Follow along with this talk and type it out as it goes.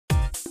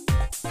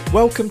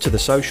Welcome to the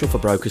Social for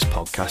Brokers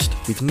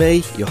podcast with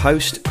me, your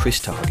host, Chris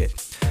Target.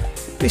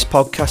 This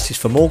podcast is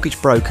for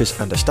mortgage brokers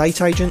and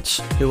estate agents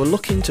who are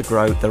looking to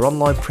grow their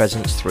online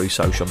presence through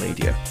social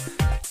media.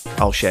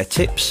 I'll share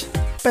tips,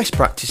 best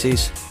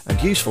practices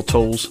and useful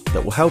tools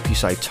that will help you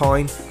save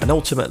time and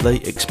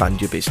ultimately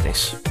expand your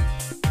business.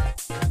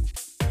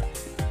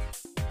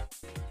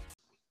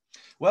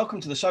 Welcome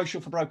to the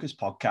Social for Brokers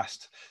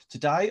podcast.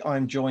 Today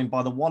I'm joined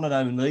by the one and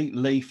only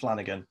Lee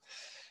Flanagan.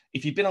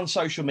 If you've been on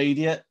social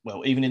media,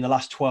 well, even in the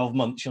last 12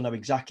 months, you'll know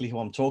exactly who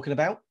I'm talking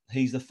about.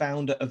 He's the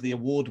founder of the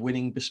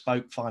award-winning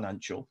Bespoke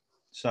Financial.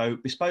 So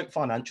Bespoke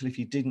Financial, if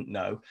you didn't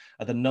know,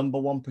 are the number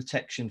one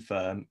protection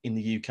firm in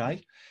the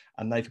UK.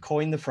 And they've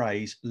coined the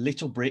phrase,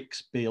 little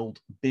bricks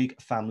build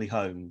big family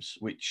homes,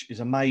 which is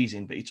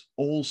amazing. But it's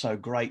also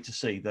great to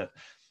see that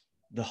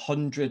the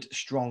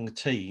 100-strong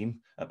team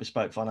at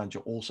Bespoke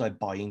Financial also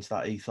buy into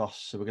that ethos.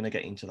 So we're going to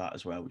get into that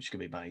as well, which is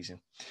going to be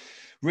amazing.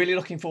 Really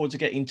looking forward to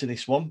getting into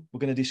this one. We're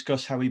going to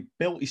discuss how he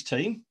built his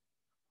team,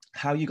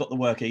 how you got the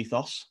work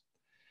ethos,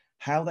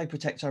 how they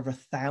protect over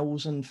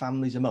 1,000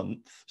 families a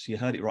month. So you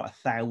heard it right,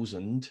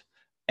 1,000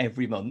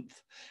 every month.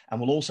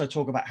 And we'll also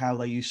talk about how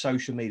they use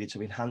social media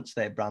to enhance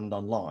their brand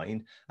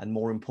online, and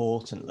more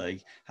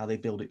importantly, how they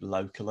build it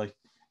locally.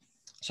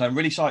 So I'm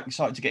really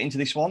excited to get into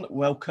this one.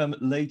 Welcome,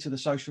 Lee, to the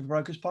Social for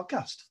Brokers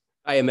podcast.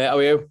 Hey, mate. How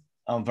are you?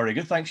 I'm very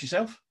good. Thanks.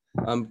 Yourself?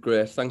 I'm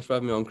great. Thanks for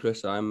having me on,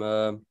 Chris. I'm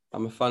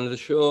a fan of the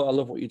show. I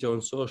love what you do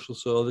on social.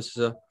 So this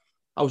is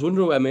I was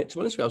wondering where, mate. To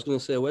be honest with you, I was going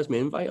to say, where's my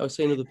invite? I was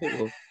saying other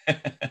people.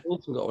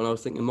 When I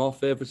was thinking more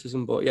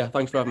favouritism, but yeah,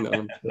 thanks for having me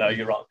on. No,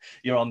 you're on.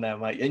 You're on there,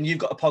 mate. And you've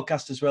got a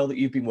podcast as well that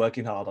you've been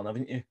working hard on,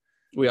 haven't you?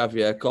 We have,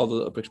 yeah, called the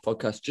Little Bricks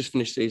Podcast. Just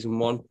finished season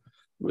 1.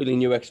 Really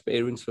new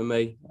experience for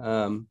me.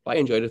 But I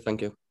enjoyed it.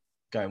 Thank you.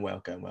 Going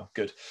well.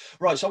 Good.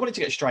 Right. So I wanted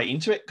to get straight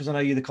into it because I know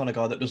you're the kind of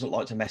guy that doesn't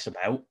like to mess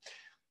about.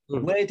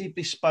 Where did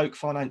Bespoke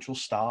Financial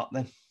start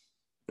then?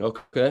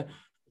 Okay.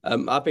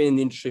 I've been in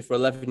the industry for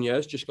 11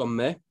 years, just gone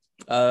May.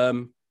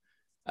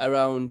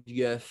 Around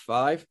year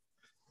 5,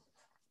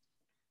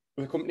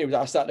 the company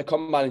I started a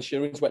Combine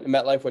Insurance, went to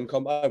MetLife when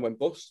Combine went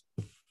bust.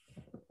 I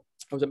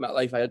was at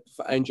MetLife.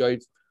 I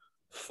enjoyed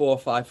 4 or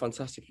 5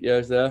 fantastic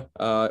years there.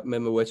 Made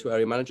my way to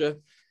area manager.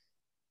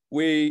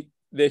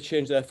 They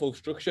changed their full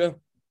structure.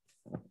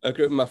 A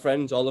group of my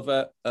friends,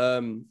 Oliver,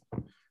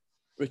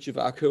 Richard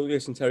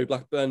Varkulius and Terry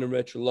Blackburn and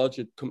Rachel Lodge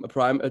had come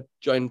to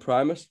join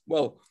Primus.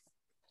 Well,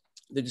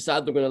 they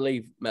decided they're going to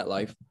leave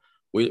MetLife.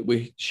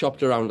 We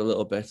shopped around a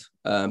little bit,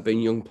 being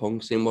young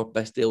punks, seeing what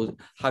best deals,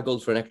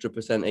 haggled for an extra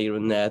 % here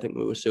and there. I think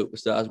we were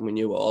superstars and we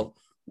knew all.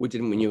 We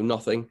knew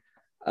nothing.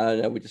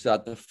 And we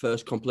decided the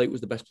First Complete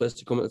was the best place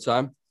to come at the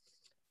time.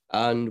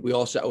 And we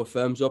all set our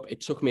firms up.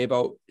 It took me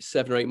about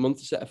 7 or 8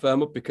 months to set a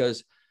firm up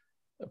because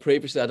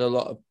previously I had a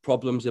lot of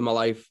problems in my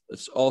life.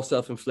 It's all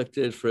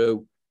self-inflicted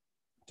through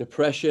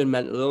depression,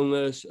 mental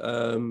illness,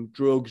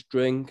 drugs,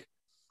 drink.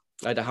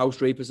 I had a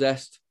house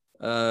repossessed.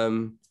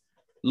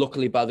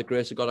 Luckily, by the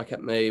grace of God, I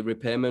kept my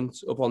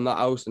repayments up on that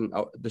house, and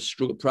the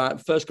struggle.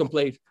 First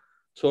Complete,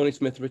 Tony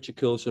Smith, Richard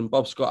Coulson,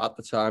 Bob Scott at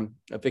the time,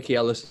 Vicky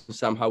Ellis and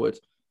Sam Howard.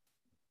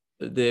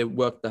 They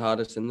worked the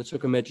hardest and they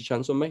took a major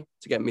chance on me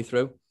to get me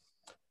through.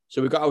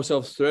 So we got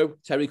ourselves through.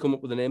 Terry come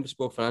up with the name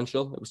Bespoke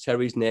Financial. It was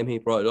Terry's name. He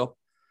brought it up.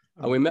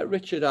 And we met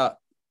Richard at,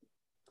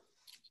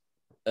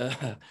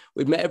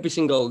 we'd met every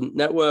single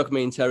network,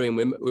 me and Terry, and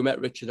we met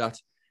Richard at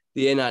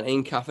the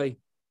A19 Cafe,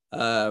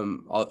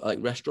 or like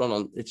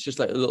restaurant. It's just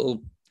like a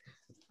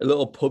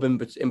little pub in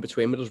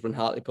between Middlesbrough and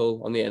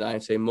Hartlepool on the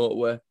A19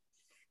 motorway.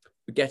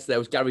 We get there, it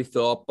was Gary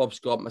Thorpe, Bob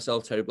Scott,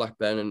 myself, Terry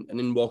Blackburn, and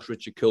in walks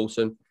Richard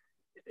Coulson.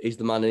 He's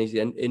the man and he's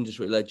the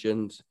industry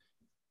legend.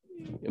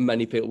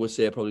 Many people would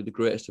say probably the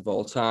greatest of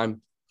all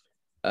time.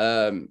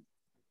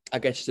 I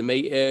get to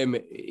meet him.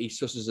 He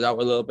susses us out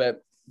a little bit.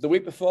 The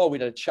week before, we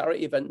had a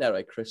charity event there,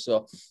 right, Chris?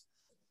 So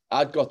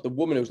I'd got the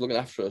woman who was looking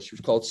after us, she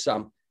was called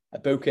Sam, a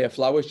bouquet of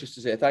flowers just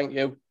to say thank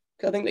you.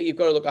 I think that you've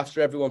got to look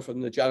after everyone from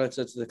the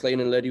janitor to the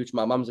cleaning lady, which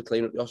my mum's a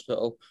cleaner at the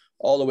hospital,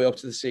 all the way up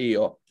to the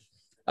CEO.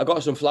 I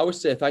got some flowers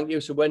to say thank you.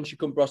 So when she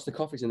come across the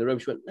coffees in the room,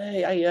 she went,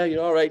 hey, yeah,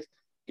 you're all right.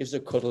 Gives her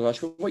a cuddle. And I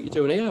went, what are you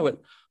doing here? I went,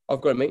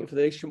 I've got a meeting for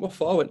the day. She went, what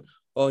for? I went,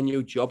 oh,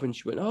 new job. And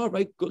she went, all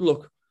right, good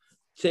luck.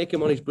 Take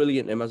him on, he's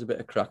brilliant. Him has a bit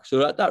of crack.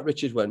 So that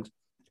Richard went,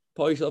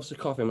 pour yourself some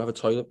coffee and have a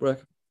toilet break.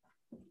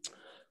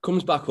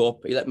 Comes back up.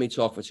 He let me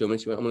talk for 2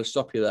 minutes. He went, I'm going to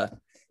stop you there.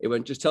 He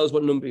went, just tell us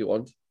what number you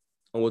want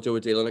and we'll do a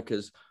deal on it,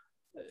 because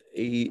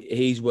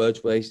his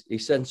words were he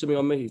sensed me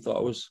on me. He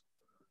thought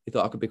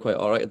I could be quite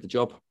all right at the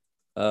job.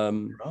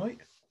 Right.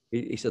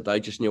 He said that I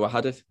just knew I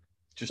had it.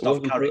 Just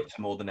off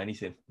character more than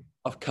anything.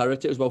 Off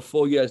character. It was about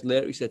 4 years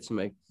later, he said to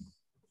me,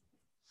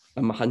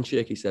 and my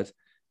handshake, he said,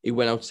 he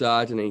went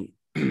outside and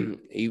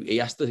he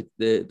asked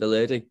the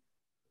lady,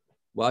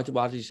 why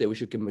did you say we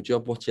should give him a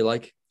job? What's he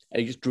like? And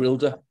he just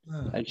drilled her.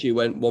 Oh. And she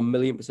went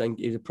 1,000,000%.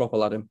 He's a proper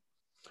lad.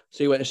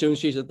 So he went, as soon as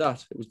she said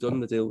that, it was done.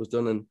 The deal was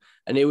done.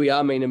 And here we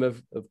are. Me and him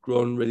have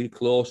grown really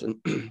close. And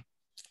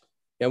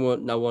yeah, we're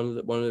now one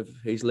of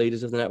his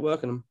leaders of the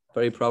network. And I'm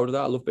very proud of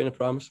that. I love being a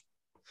Primus.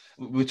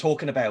 We were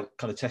talking about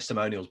kind of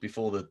testimonials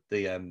before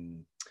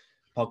the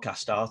podcast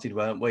started,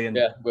 weren't we? And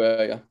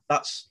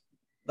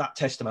that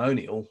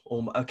testimonial,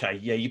 okay,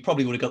 yeah, you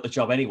probably would have got the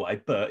job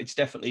anyway, but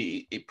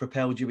it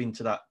propelled you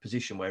into that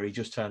position where he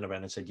just turned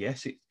around and said,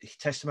 yes,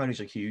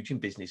 testimonials are huge in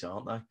business,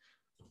 aren't they?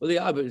 Well,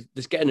 yeah, but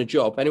just getting a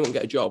job, anyone can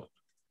get a job,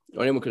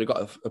 or anyone could have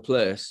got a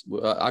place.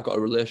 I got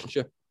a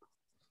relationship.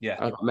 Yeah.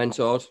 I got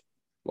mentored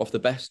off the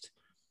best.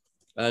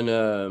 And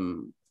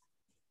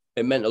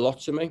it meant a lot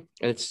to me,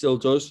 and it still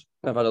does.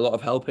 I've had a lot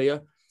of help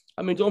here.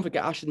 I mean, don't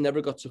forget, Ash had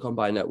never got to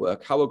Combine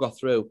Network. How I got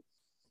through,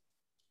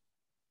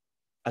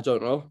 I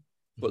don't know.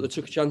 But they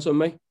took a chance on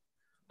me,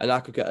 and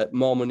I could get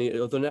more money at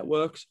other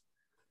networks.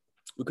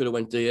 We could have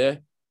went DA.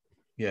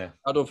 Yeah.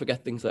 I don't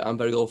forget things like I'm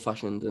very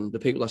old-fashioned, and the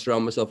people I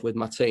surround myself with,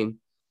 my team,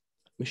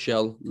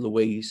 Michelle,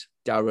 Louise,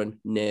 Darren,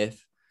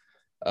 Nath,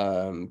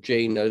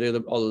 Jean,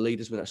 all the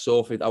leaders within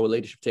Sophie, our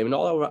leadership team, and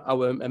all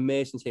our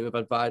amazing team of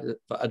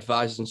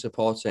advisors and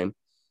support team.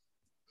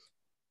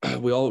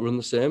 We all run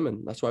the same,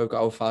 and that's why we've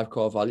got our 5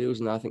 core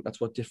values, and I think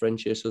that's what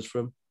differentiates us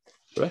from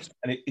the rest.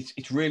 And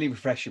it's really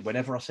refreshing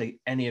whenever I see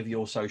any of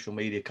your social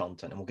media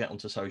content, and we'll get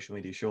onto social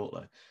media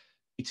shortly.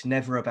 It's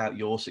never about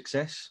your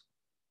success.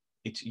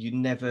 You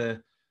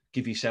never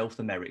give yourself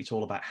the merit. It's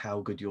all about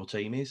how good your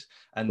team is.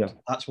 And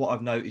that's what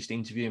I've noticed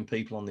interviewing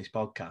people on this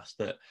podcast,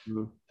 that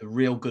the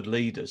real good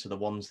leaders are the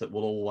ones that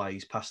will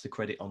always pass the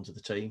credit onto the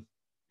team,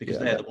 because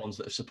they're the ones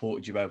that have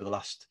supported you over the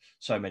last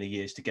so many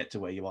years to get to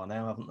where you are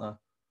now, haven't they?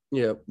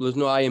 Yeah, there's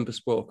no I in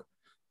bespoke,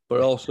 but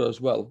also as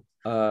well,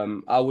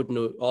 I wouldn't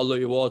know all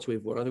the awards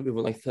we've won. I think we've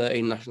won like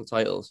 13 national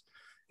titles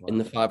in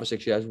the 5 or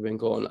 6 years we've been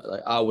going.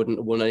 Like, I wouldn't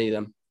have won any of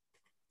them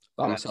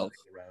by myself,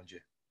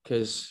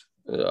 because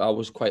I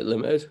was quite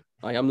limited.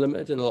 I am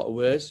limited in a lot of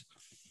ways,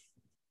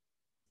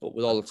 but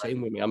with all the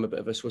team with me, I'm a bit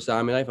of a Swiss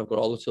Army knife. I've got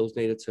all the tools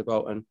needed to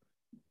go out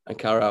and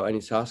carry out any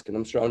task, and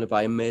I'm surrounded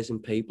by amazing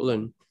people.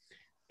 And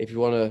if you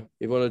want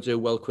to do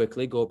well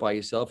quickly, go by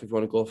yourself. If you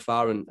want to go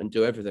far and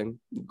do everything,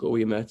 go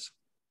with your mates.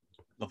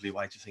 Lovely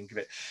way to think of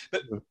it.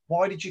 But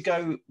why did you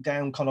go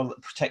down kind of the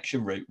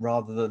protection route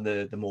rather than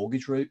the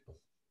mortgage route?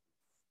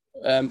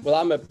 Well,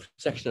 I'm a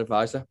protection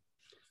advisor.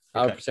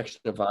 I'm a protection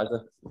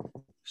advisor.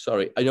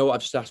 Sorry, I know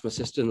I've just asked my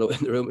sister in the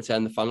room to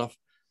turn the fan off.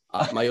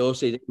 My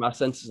OCD, my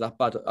sense is that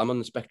bad. I'm on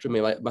the spectrum.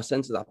 My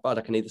sense is that bad.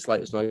 I can hear the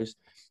slightest noise.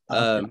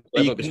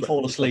 You can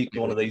fall asleep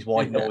to one of these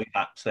white noise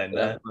apps then.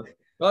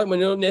 Right, when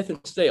you know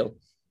Nathan Steele,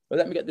 well,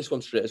 let me get this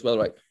one straight as well,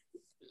 right?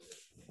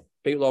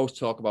 People always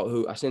talk about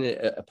who. I seen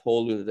a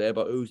poll the other day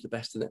about who's the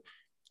best in it.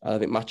 I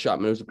think Matt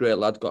Chapman, who's a great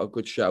lad, got a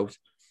good shout.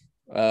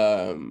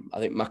 I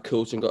think Matt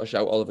Coulson got a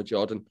shout. Oliver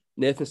Jordan.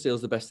 Nathan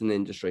Steele's the best in the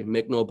industry.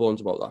 Make no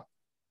bones about that.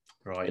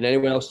 Right. And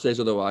anyone else says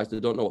otherwise,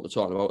 they don't know what they're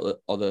talking about,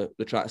 or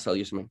they're trying to sell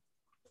you something.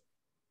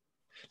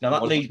 Now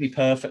that leads me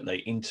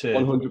perfectly into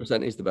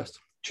 100% is the best.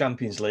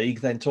 Champions League.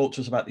 Then talk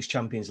to us about this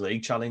Champions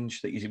League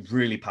challenge that you're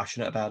really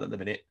passionate about at the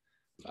minute.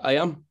 I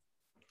am.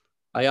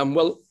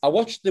 Well, I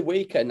watched the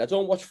weekend. I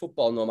don't watch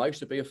football no more. I used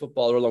to be a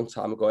footballer a long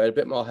time ago. I had a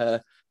bit more hair,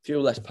 a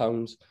few less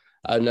pounds.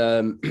 And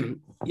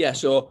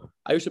so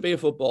I used to be a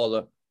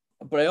footballer.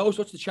 But I always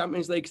watch the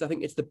Champions League because I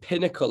think it's the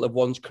pinnacle of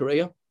one's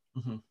career.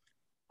 Mm-hmm.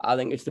 I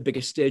think it's the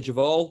biggest stage of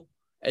all.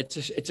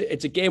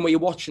 It's a game where you're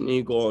watching and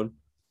you're going,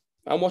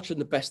 I'm watching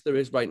the best there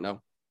is right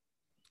now.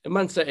 In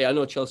Man City, I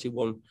know Chelsea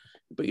won,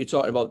 but you're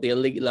talking about the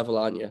elite level,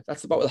 aren't you?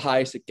 That's about the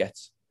highest it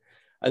gets.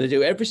 And they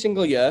do every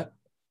single year.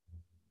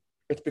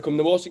 It's become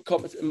the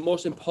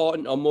most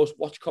important or most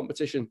watched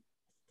competition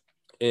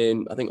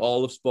in, I think,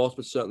 all of sports,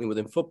 but certainly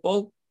within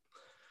football.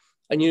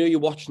 And you're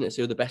watching it,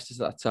 so the best is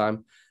at that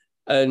time.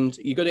 And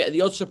you're going to get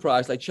the odd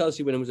surprise, like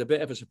Chelsea winning was a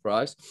bit of a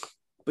surprise,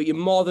 but you're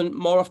more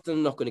often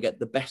than not going to get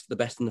the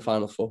best in the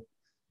Final Four.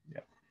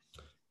 Yeah.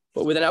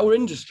 But within our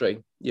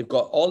industry, you've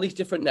got all these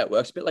different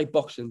networks, a bit like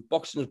boxing.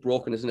 Boxing is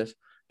broken, isn't it?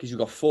 Because you've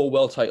got 4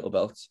 world title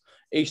belts.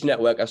 Each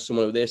network has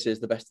someone who they say is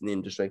the best in the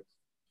industry.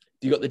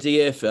 You've got the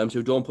DA firms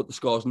who don't put the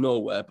scores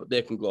nowhere, but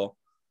they can go,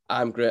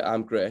 I'm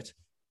great.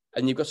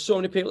 And you've got so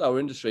many people in our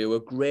industry who are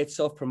great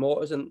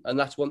self-promoters, and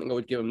that's one thing I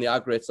would give them. They are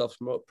great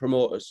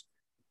self-promoters.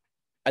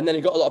 And then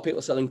you've got a lot of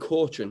people selling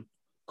coaching.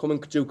 Come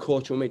and do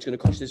coaching with me. It's going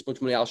to cost you this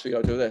much money. I'll show you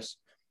how to do this.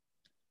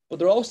 But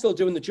they're all still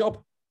doing the job.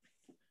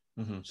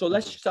 Mm-hmm. So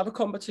let's just have a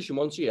competition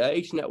once a year.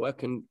 Each network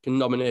can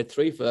nominate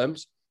 3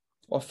 firms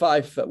or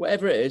 5,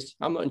 whatever it is.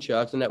 I'm not in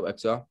charge. The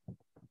networks are.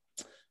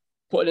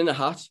 Put it in a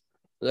hat.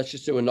 Let's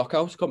just do a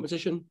knockout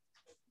competition.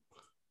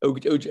 Who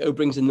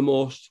brings in the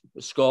most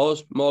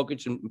scores,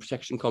 mortgage and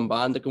protection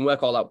combined? They can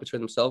work all out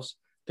between themselves.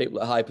 People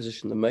at a higher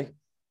position than me.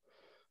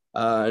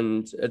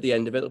 And at the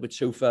end of it, there'll be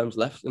 2 firms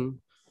left, and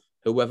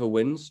whoever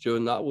wins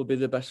during that will be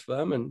the best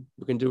firm. And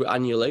we can do it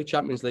annually,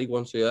 Champions League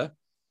once a year.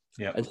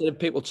 Yeah. Instead of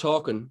people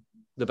talking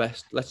the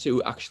best, let's see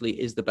who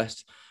actually is the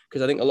best.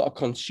 Because I think a lot of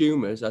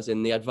consumers, as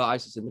in the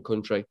advisors in the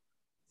country,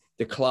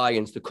 the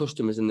clients, the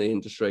customers in the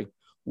industry,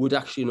 would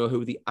actually know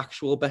who the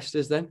actual best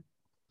is then.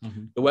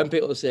 Mm-hmm. But when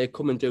people say,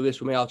 come and do this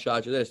for me, I'll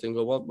charge you this, they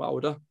go, well, why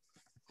would I?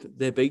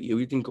 They beat you.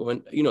 You didn't go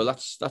in.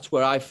 That's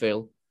where I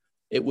feel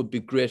it would be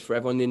great for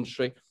everyone in the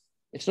industry.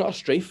 it's not a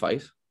street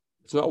fight.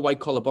 It's not a white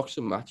collar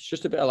boxing match. It's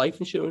just a bit of life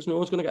insurance. No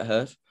one's going to get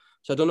hurt.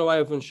 So I don't know why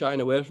everyone's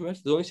shying away from it.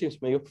 There only seems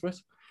to be up for it.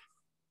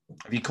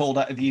 Have you called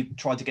out? Have you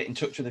tried to get in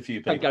touch with a few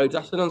people? Gary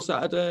Daston on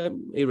Saturday.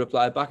 He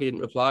replied back. He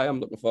didn't reply. I'm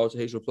looking forward to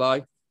his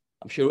reply.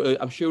 I'm sure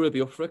he'll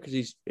be up for it because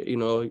he's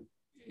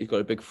got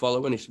a big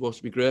following. He's supposed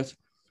to be great.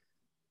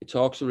 He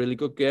talks a really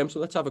good game. So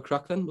let's have a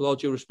crack then. With all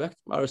due respect,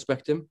 I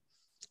respect him.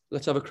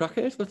 Let's have a crack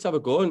at it. Let's have a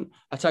go. And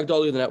I tagged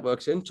all the other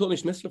networks in. Tony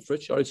Smith's up for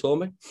it. She already told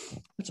me.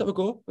 Let's have a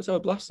go. Let's have a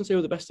blast and see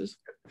who the best is.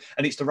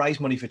 And it's to raise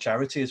money for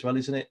charity as well,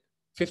 isn't it?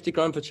 50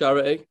 grand for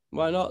charity.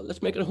 Why not?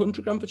 Let's make it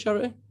 100 grand for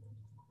charity.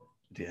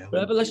 Yeah.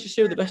 Whatever. Let's just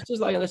see who the best is.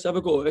 Like, and let's have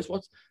a go.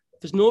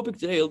 There's no big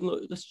deal.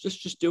 Let's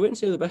just do it and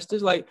see who the best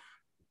is. Like,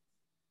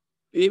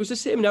 it was the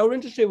same in our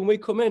industry when we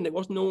come in. It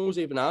wasn't, no one was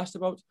even asked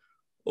about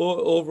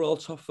overall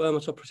top firm or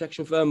top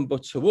protection firm.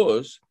 But to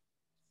us,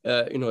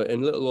 in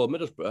little old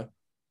Middlesbrough,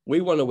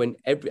 we want to win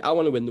I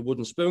want to win the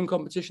wooden spoon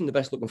competition, the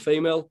best looking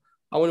female.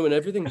 I want to win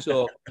everything.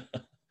 So,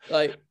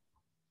 like,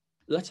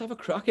 let's have a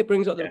crack. It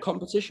brings out the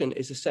competition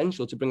is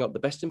essential to bring out the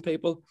best in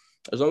people,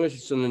 as long as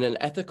it's done in an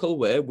ethical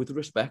way with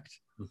respect,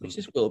 which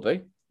this will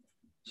be.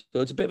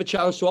 So it's a bit of a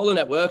challenge to all the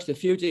networks, the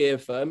few DA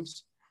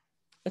firms.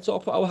 Let's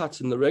all put our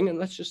hats in the ring and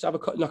let's just have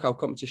a knockout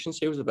competition,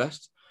 see who's the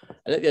best.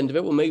 And at the end of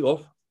it, we'll meet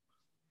up.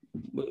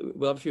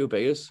 We'll have a few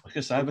beers. I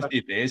could say have a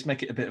few beers,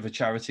 make it a bit of a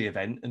charity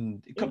event,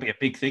 and it could be a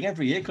big thing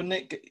every year, couldn't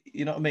it?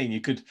 You know what I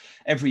mean?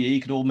 Every year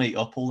you could all meet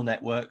up, all the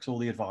networks, all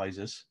the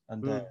advisors,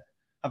 and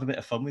have a bit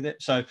of fun with it.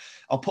 So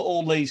I'll put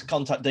all these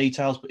contact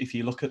details, but if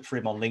you look for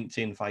him on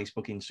LinkedIn,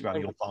 Facebook, Instagram,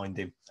 you'll find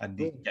him and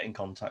you can get in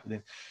contact with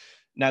him.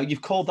 Now,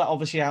 you've called that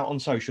obviously out on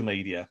social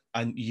media,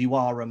 and you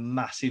are a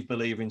massive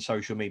believer in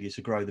social media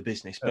to grow the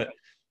business. But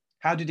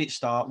how did it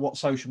start? What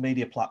social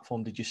media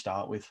platform did you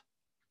start with?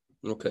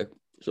 Okay,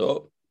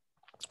 so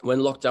when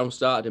lockdown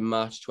started in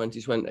March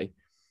 2020,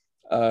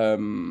 I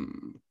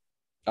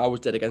was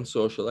dead against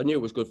social. I knew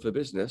it was good for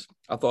business.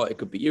 I thought it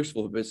could be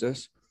useful for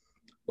business.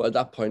 But at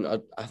that point,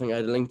 I think I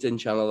had a LinkedIn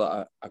channel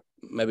that I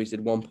maybe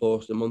did one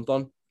post a month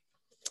on.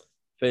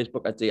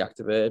 Facebook I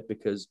deactivated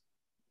because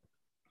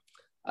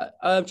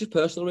just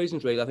personal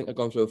reasons, really. I think I've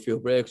gone through a few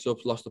breakups,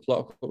 lost the plot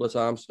a couple of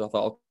times, so I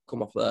thought I'll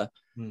come off there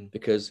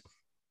because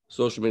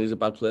social media is a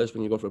bad place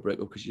when you go for a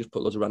breakup because you just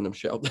put loads of random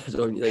shit up there,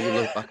 don't you? You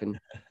look back and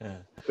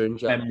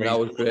cringe. Memory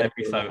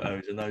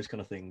photos and those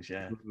kind of things,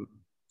 yeah.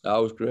 I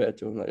was great at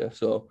doing that, yeah.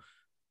 So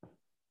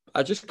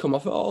I just come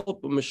off it all.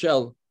 But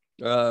Michelle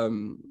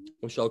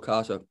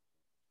Carter,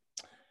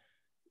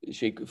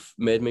 she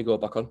made me go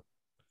back on.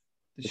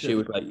 She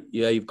was like,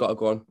 yeah, you've got to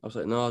go on. I was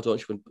like, no, I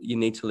don't. You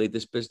need to lead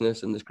this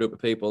business and this group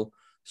of people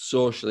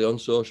socially on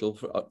social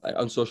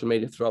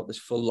media throughout this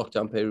full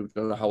lockdown period. We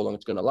don't know how long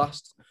it's going to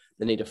last.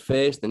 They need a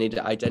face. They need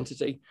an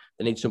identity.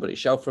 They need somebody to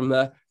shout from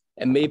there.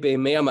 And me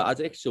being me, I'm an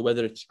addict. So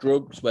whether it's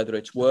drugs, whether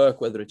it's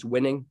work, whether it's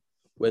winning,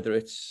 whether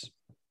it's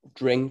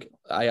drink,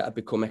 I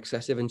become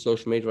excessive in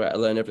social media. I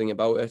learn everything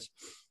about it,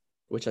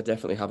 which I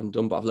definitely haven't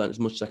done, but I've learned as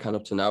much as I can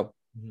up to now.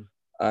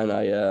 And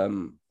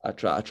I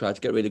tried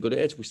to get really good at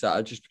it. We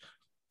started just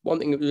one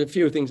thing. There's a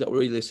few things that were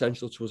really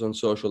essential to us on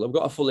social. I've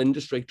got a full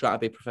industry trying to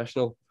be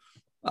professional.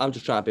 I'm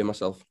just trying to be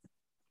myself.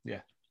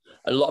 Yeah.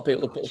 And a lot of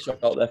people put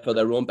stuff out there for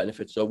their own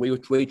benefit. So we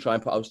try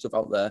and put our stuff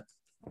out there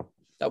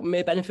that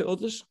may benefit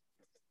others.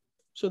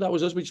 So that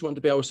was us. We just wanted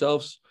to be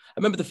ourselves. I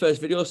remember the first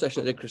video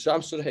session I did, Chris.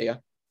 I'm stood here.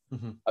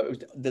 It was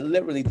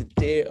literally the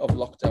day of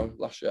lockdown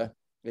last year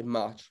in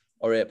March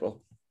or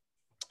April.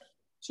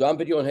 So I'm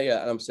videoing here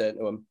and I'm saying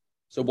to him,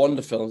 so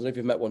Wonder Films, I don't know if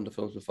you've met Wonder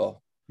Films before.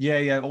 Yeah.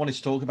 I wanted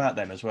to talk about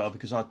them as well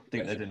because I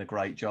think they're doing a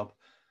great job.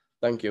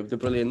 Thank you. They're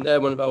brilliant. They're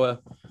one of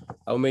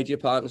our media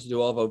partners to do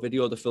all of our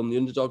video. They filmed The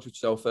Underdogs, which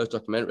is our first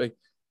documentary.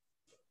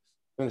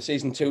 And the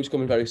season 2 is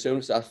coming very soon.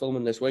 It starts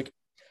filming this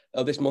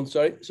month,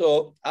 sorry.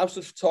 So I'm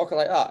sort of talking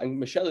like that. And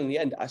Michelle, in the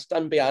end, I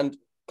stand behind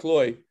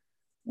Chloe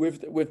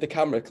with the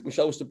camera.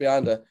 Michelle stood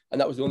behind her. And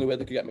that was the only way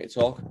they could get me to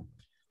talk.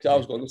 Because I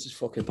was going, this is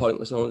fucking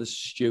pointless. I want this is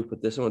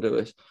stupid. I want to do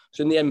this.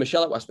 So in the end,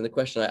 Michelle asked me the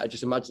question. I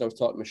just imagined I was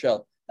talking to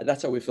Michelle. And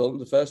that's how we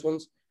filmed the first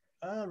ones.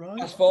 Right.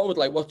 Fast forward,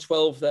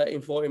 12,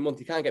 13, 14 months,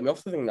 you can't get me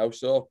off the thing now.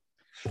 So,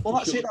 well,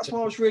 that's it. That's why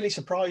I was really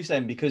surprised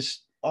then,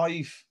 because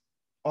I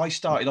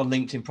started on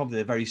LinkedIn probably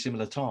at a very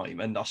similar time,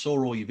 and I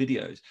saw all your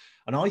videos,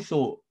 and I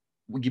thought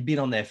you've been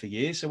on there for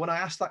years. So when I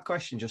asked that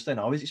question just then,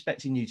 I was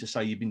expecting you to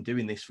say you've been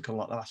doing this for kind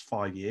of like the last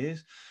 5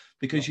 years,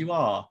 because you're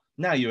a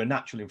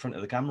natural in front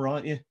of the camera,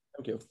 aren't you?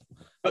 Thank you.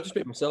 I'll just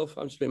be myself.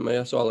 I'm just being me.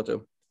 That's all I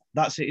do.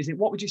 That's it. Is it?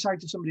 What would you say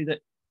to somebody that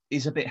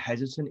is a bit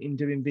hesitant in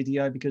doing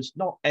video? Because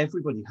not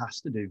everybody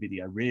has to do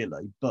video,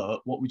 really.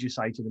 But what would you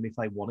say to them if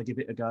they want to give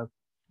it a go?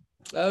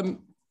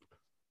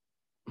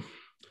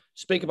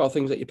 Speak about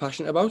things that you're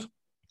passionate about.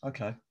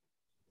 Okay.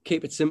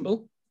 Keep it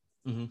simple.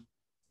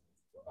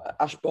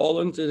 Ash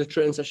Borland did a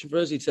training session for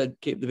us. He said,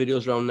 keep the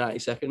videos around 90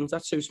 seconds.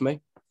 That suits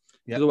me.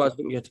 Yep. Otherwise, I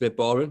think you get a bit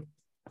boring.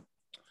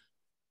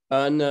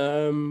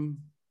 And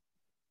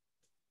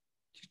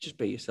just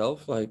be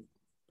yourself.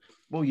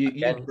 Well, you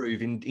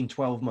improve in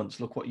 12 months.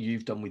 Look what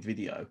you've done with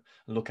video,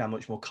 and look how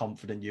much more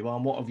confident you are.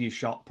 And what have you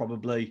shot?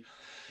 Probably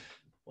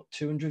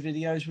 200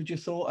 videos, would you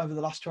thought, over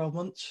the last 12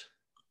 months?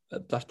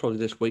 That's probably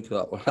this week,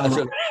 that one.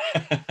 Oh,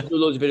 I do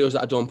loads of videos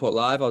that I don't put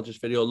live. I'll just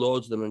video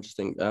loads of them and just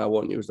think, I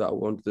won't use that. I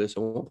won't do this. I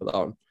won't put that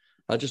on.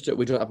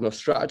 We don't have no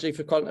strategy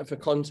for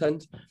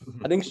content.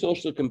 I think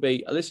social can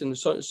be, listen,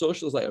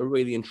 social is like a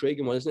really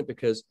intriguing one, isn't it?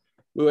 Because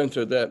we went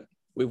through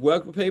we've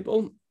worked with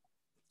people,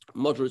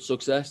 moderate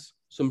success,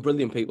 some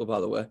brilliant people,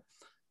 by the way.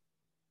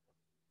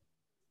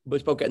 But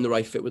it's about getting the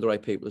right fit with the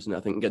right people, isn't it?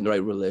 I think getting the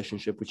right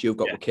relationship, which you've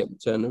got with Kit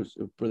Turner, was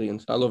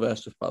brilliant. I love her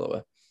stuff, by the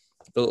way.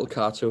 The little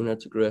cartoon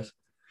heads are great.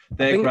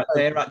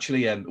 They're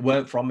actually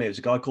weren't from me. It was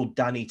a guy called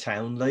Danny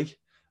Townley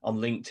on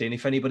LinkedIn.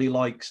 If anybody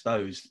likes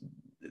those,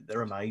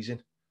 they're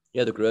amazing.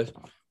 Yeah, they're great.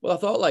 Well, I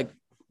thought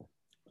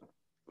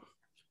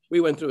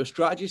we went through a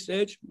strategy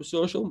stage with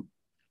social.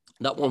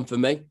 That one for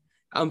me.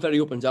 I'm very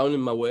up and down in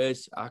my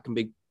ways. I can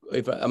be,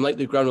 I'm like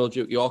the Grand Old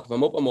Duke York. If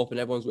I'm up, and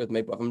everyone's with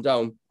me. But if I'm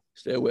down,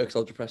 stay away because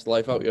I'll depress the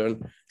life out here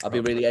and I'll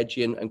be really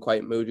edgy and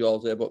quite moody all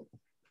day. But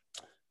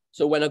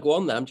so when I go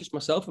on there, I'm just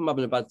myself. I'm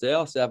having a bad day.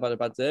 I'll say I've had a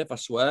bad day. If I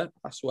swear,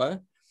 I swear.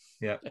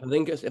 Yeah.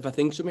 If I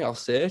think something, I'll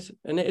say it.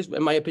 And it is,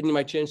 in my opinion,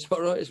 might change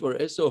tomorrow. It's what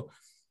it is. So,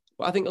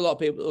 but I think a lot of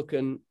people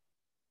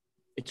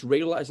it's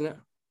real, isn't it?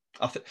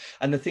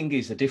 And the thing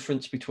is, the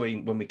difference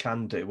between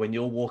when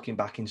you're walking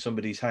back in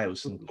somebody's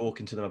house and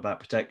talking to them about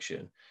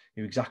protection,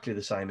 you're exactly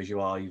the same as you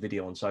are your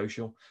video on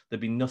social.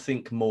 There'd be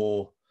nothing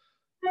more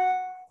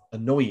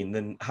annoying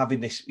than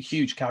having this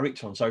huge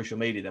character on social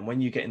media than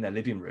when you get in their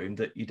living room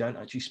that you don't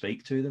actually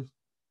speak to them.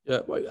 Yeah,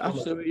 well,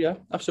 absolutely. Yeah,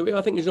 absolutely.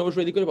 I think you know what's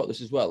really good about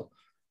this as well.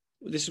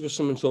 This is what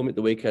someone told me at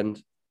the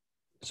weekend,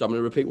 so I'm going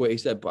to repeat what he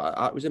said, but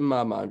it was in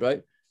my mind,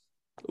 right?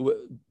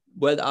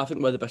 I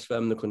think we're the best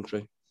firm in the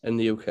country, in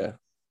the UK.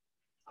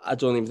 I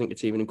don't even think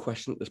it's even in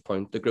question at this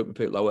point, the group of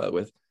people I work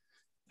with.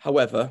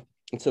 However,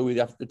 until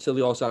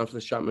they all sign up for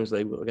the Champions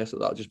League, well, I guess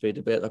that'll just be a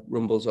debate that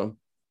rumbles on.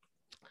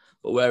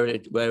 But we're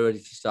ready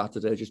to start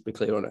today, just be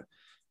clear on it.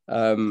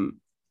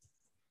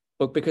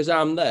 But because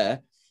I'm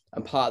there,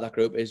 and part of that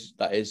group is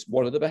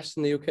one of the best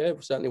in the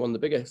UK, certainly one of the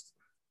biggest.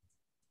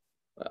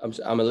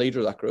 I'm a leader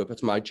of that group.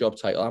 It's my job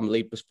title. I'm a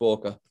lead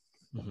bespoker.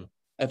 Mm-hmm.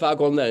 If I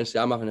go on there and say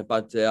I'm having a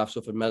bad day, I've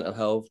suffered mental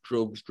health,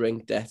 drugs,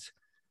 drink, debt,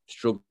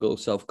 struggle,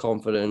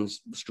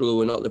 self-confidence, struggle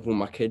with not living with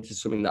my kids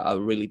is something that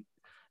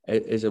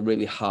is a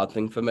really hard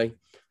thing for me.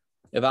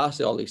 If I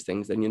say all these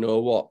things, then you know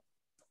what?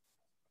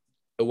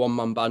 A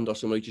one-man band or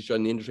somebody just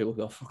joined the industry will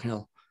go, fucking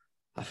hell,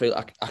 I feel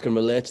I can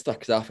relate to that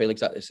because I feel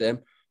exactly the same.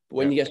 But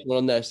when you get someone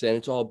on there saying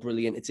it's all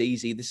brilliant, it's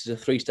easy, this is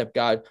a 3-step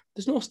guide,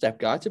 there's no step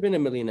guide to being a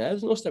millionaire.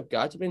 There's no step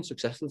guide to being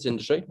successful in this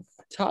industry.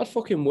 It's hard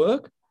fucking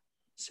work.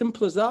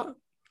 Simple as that.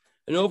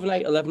 An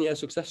overnight 11-year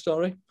success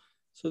story.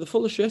 So they're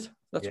full of shit.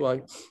 That's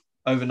why.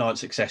 Overnight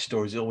success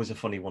stories is always a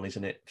funny one,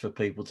 isn't it? For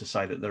people to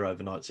say that they're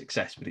overnight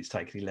success, but it's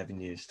taken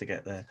 11 years to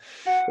get there.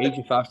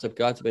 Easy 5-step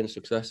guide to being a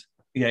success.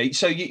 Yeah,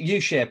 so you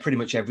share pretty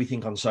much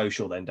everything on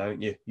social then,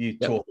 don't you? You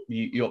talk,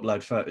 you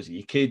upload photos of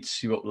your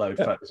kids, you upload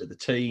photos of the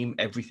team,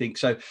 everything.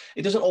 So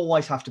it doesn't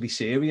always have to be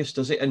serious,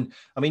 does it? And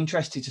I'm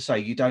interested to say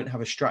you don't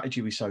have a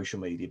strategy with social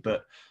media,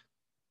 but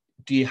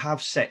do you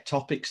have set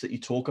topics that you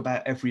talk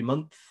about every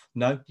month?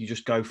 No, you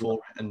just go for it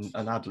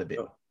and ad-lib it.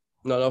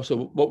 No.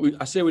 So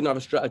I say we don't have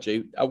a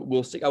strategy.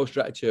 We'll stick our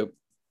strategy.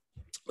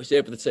 We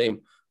say for the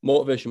team,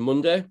 Motivation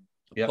Monday,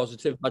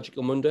 Positive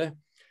Magical Monday,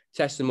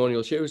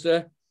 Testimonial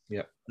Tuesday.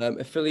 Yeah.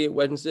 Affiliate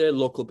Wednesday,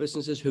 local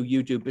businesses who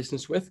you do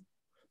business with,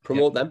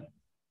 promote them.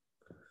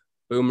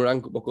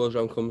 Boomerang, what goes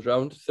around comes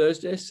round.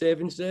 Thursday,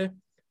 Savings Day.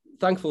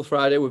 Thankful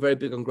Friday, we're very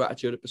big on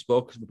gratitude at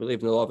Bespoke because we believe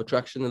in the law of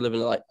attraction and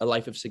living a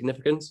life of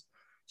significance.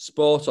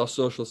 Sport or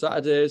social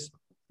Saturdays,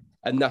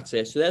 and that's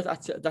it. So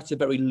that's a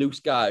very loose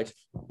guide.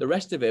 The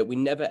rest of it, we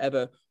never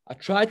ever. I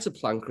tried to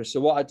plan, Chris. So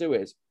what I do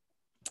is,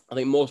 I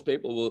think most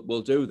people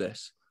will do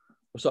this.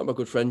 I was talking to my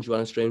good friend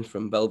Joanna Streams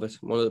from Velvet,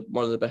 one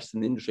of the best in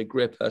the industry,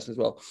 great person as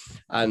well.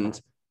 And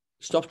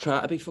stop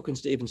trying to be fucking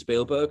Steven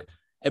Spielberg.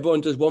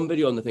 Everyone does one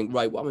video and they think,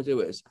 right, what I'm gonna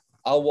do is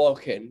I'll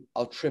walk in,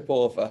 I'll trip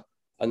over,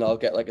 and I'll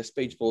get like a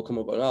speech bubble come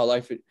up and I'll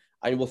life it.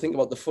 And we'll think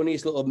about the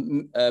funniest little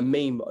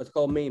meme. It's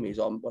called memes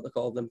on what they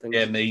call them things.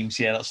 Yeah, memes.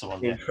 Yeah, that's the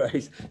one. Yeah.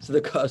 Right.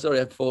 So sorry, I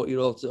have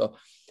 40-year-olds. So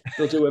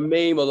they'll do a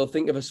meme or they'll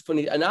think of us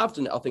funny. And I've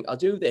done it. I'll think I'll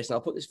do this and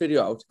I'll put this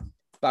video out.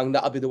 Bang,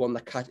 that'll be the one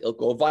it'll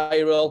go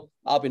viral.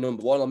 I'll be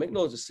number one. I'll make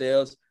loads of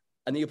sales.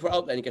 And then you put it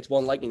out there and it gets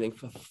one like and you think,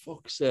 for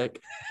fuck's sake.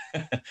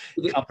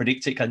 You can't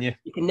predict it, can you?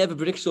 You can never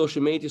predict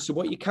social media. So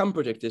what you can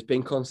predict is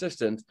being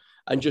consistent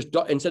and just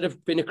instead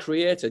of being a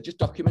creator, just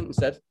document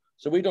instead.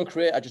 So we don't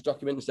create, I just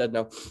document instead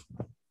now.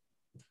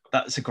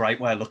 That's a great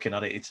way of looking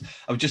at it.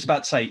 I was just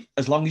about to say,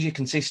 as long as you're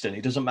consistent,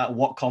 it doesn't matter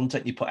what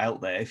content you put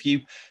out there. If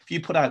you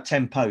put out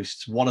 10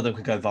 posts, one of them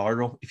could go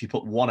viral. If you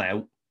put one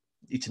out,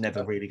 it's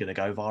never really going to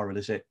go viral,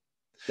 is it?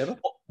 Never.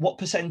 What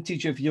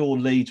percentage of your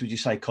leads would you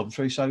say come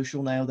through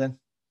social now then?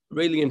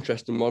 Really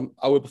interesting one.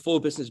 Our full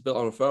business is built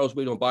on referrals.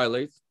 We don't buy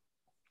leads.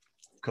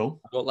 Cool.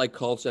 I don't like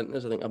call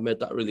centers. I think I've made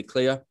that really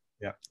clear.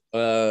 Yeah.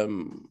 I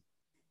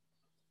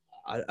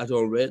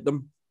don't rate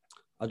them.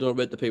 I don't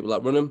rate the people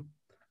that run them.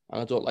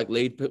 And I don't like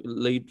lead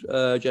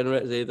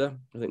generators either.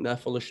 I think they're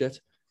full of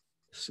shit.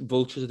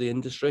 Vultures of the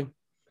industry.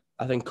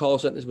 I think call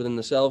centers within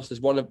themselves.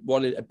 There's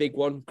a big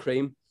one,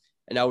 Cream,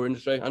 in our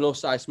industry. I know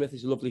Si Smith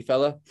is a lovely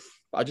fella,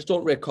 but I just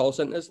don't rate call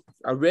centers.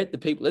 I rate the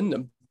people in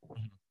them.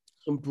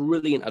 Some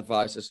brilliant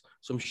advisors,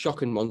 some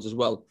shocking ones as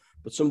well.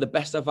 But some of the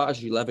best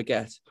advisors you'll ever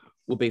get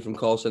will be from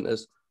call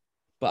centers.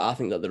 But I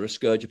think that they're a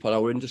scourge upon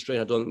our industry,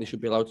 and I don't think they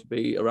should be allowed to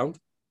be around.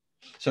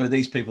 So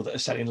these people that are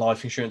selling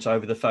life insurance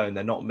over the phone,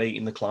 they're not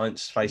meeting the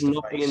clients face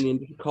to face. In the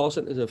industry. Call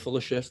centers are full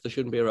of shit. They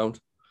shouldn't be around.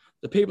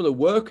 The people who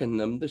work in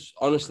them,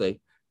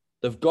 honestly,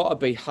 they've got to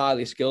be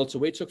highly skilled. So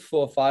we took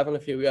 4 or 5 on a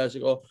few years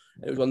ago.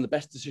 And it was one of the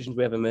best decisions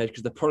we ever made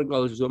because the product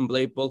knowledge was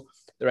unbelievable.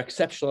 They're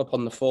exceptional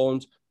upon the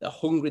phones. They're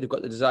hungry. They've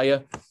got the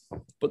desire.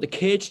 But the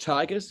caged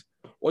tigers,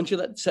 once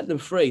you set them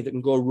free, they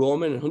can go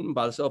roaming and hunting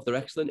by themselves. They're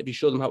excellent if you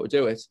show them how to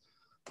do it.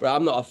 But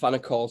I'm not a fan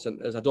of call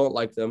centers. I don't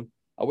like them.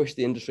 I wish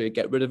the industry would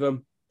get rid of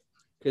them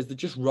because they're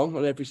just wrong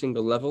on every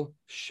single level.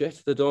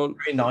 Shit, they don't.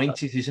 Very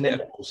 90s, isn't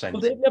it? A call center.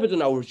 Well, they've never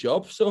done our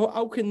job. So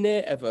how can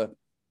they ever?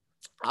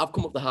 I've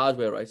come up the hard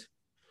way, right?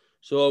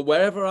 So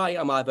wherever I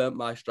am, I've earned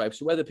my stripes.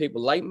 So whether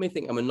people like me,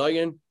 think I'm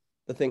annoying,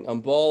 they think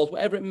I'm bald,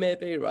 whatever it may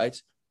be, right?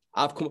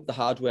 I've come up the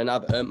hard way and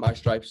I've earned my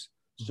stripes.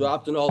 So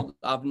I've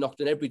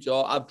knocked on every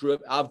door. I've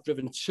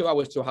driven 2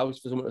 hours to a house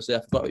for someone to say,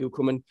 I forgot you were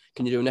coming.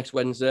 Can you do next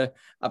Wednesday?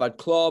 I've had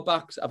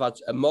clawbacks. I've had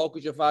a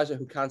mortgage advisor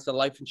who can't sell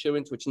life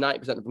insurance, which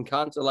 90% of them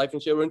can't sell life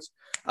insurance.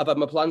 I've had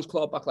my plans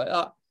clawed back like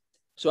that.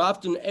 So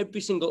I've done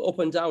every single up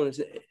and down,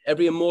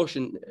 every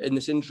emotion in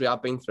this industry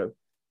I've been through.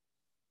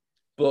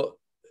 But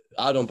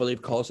I don't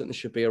believe call centers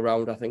should be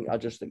around. I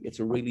just think it's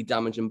a really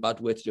damaging, bad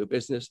way to do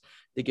business.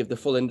 They give the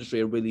full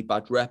industry a really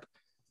bad rep.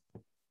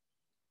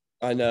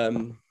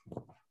 And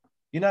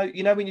you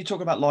know, when you talk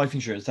about life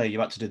insurance, there you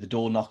had to do the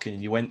door knocking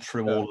and you went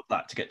through all of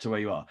that to get to where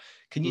you are.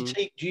 Can you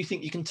do you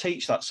think you can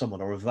teach that someone,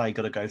 or have they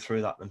got to go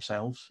through that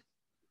themselves?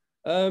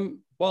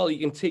 Well, you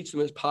can teach them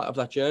as part of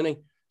that journey.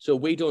 So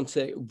we don't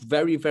take,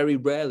 very, very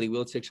rarely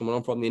we'll take someone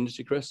on from the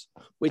industry, Chris.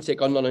 We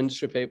take on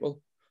non-industry people.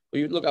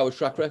 You look at our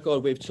track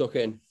record, we're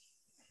touching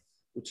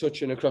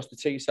across the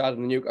Teesside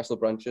and the Newcastle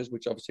branches,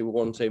 which obviously we're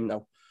one team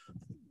now,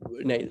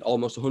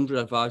 almost 100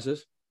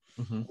 advisors.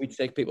 Mm-hmm. We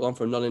take people on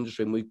from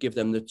non-industry and we give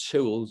them the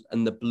tools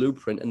and the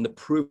blueprint and the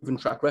proven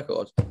track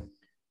record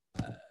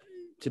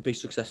to be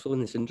successful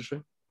in this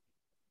industry.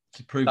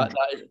 To prove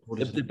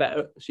the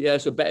better,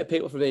 so better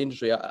people from the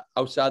industry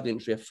outside the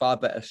industry are far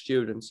better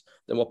students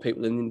than what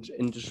people in the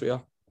industry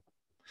are.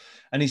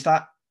 And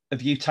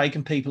have you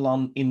taken people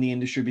on in the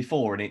industry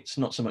before and it's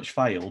not so much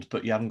failed,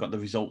 but you haven't got the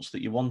results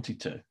that you wanted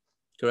to?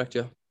 Correct,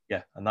 yeah.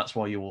 Yeah, and that's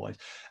why you always...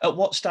 At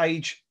what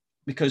stage,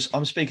 because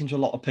I'm speaking to a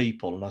lot of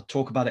people and I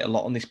talk about it a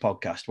lot on this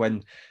podcast,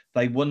 when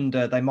they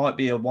wonder, they might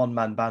be a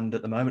one-man band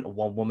at the moment, a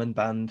one-woman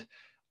band,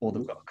 or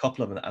they've got a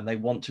couple of them and they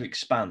want to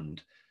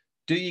expand.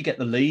 Do you get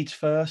the leads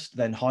first,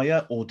 then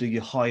hire, or do you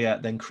hire,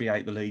 then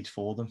create the leads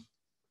for them?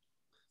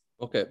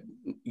 Okay,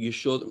 you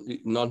show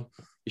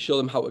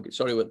them how to.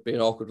 Sorry, we're being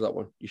awkward with that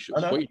one.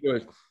 What you do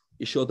is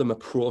you show them a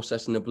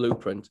process and a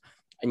blueprint,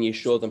 and you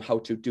show them how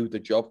to do the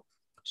job.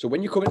 So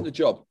when you come into the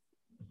job,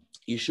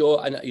 you show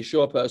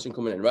a person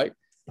coming in, right?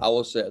 I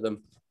will say to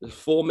them, there's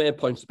 4 main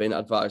points to being an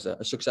advisor,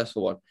 a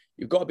successful one.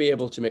 You've got to be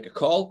able to make a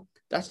call.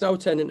 That's now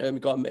turned into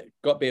you've got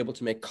to be able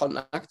to make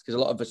contact, because a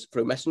lot of us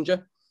through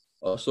Messenger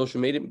or social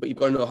media, but you've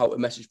got to know how to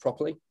message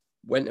properly,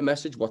 when to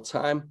message, what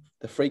time,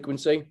 the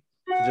frequency,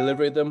 the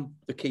delivery of them,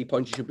 the key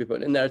points you should be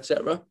putting in there,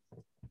 etc.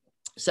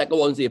 Second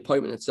one is the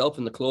appointment itself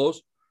and the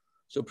close.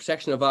 So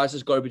protection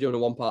advisors got to be doing a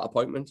 1-part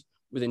appointment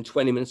within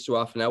 20 minutes to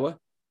half an hour.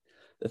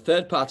 The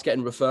third part's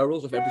getting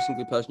referrals of every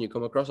single person you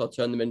come across. I'll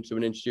turn them into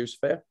an introduce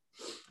fair.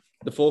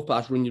 The fourth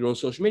part's running your own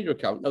social media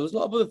account. Now, there's a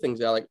lot of other things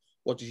there, like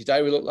what does your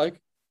diary look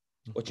like?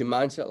 What's your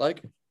mindset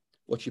like?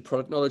 What's your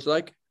product knowledge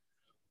like?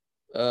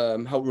 How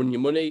to run your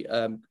money,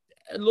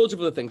 loads of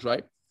other things,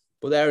 right?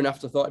 But they're an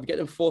afterthought. If you get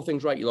them 4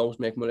 things right, you'll always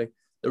make money.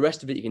 The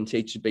rest of it you can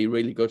teach to be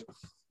really good.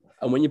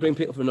 And when you bring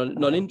people from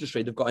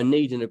non-industry, they've got a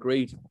need and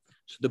agreed.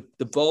 So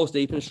the ball's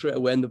deep and straight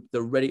away and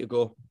they're ready to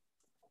go.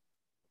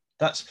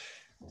 That's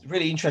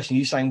really interesting.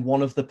 You saying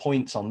one of the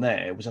points on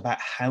there was about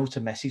how to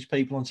message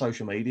people on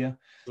social media.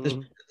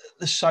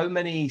 There's so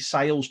many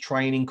sales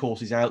training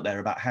courses out there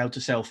about how to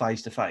sell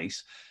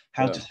face-to-face,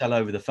 how to sell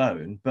over the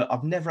phone, but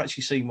I've never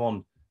actually seen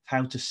one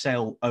how to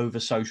sell over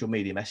social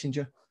media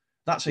messenger.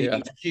 It's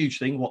a huge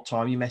thing, what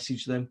time you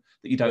message them,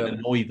 that you don't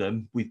annoy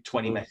them with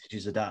 20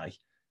 messages a day.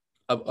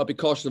 I'll be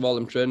cautious of all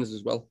them trainers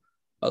as well.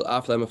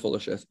 Half of them are full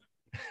of shit.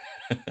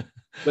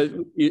 But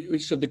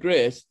the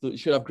great, they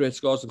should have great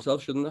scores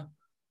themselves, shouldn't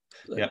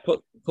they?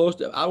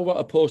 I want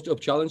a post-up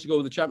challenge to go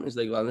with the Champions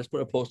League, and let's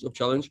put a post-up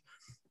challenge.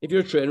 If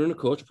you're a trainer and a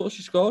coach, post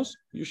your scores.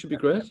 You should be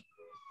great.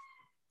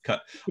 Okay.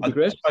 I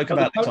spoke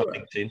about this on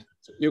LinkedIn.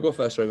 You go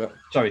first, Raymer.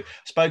 Sorry. I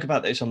spoke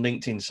about this on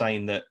LinkedIn,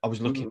 saying that I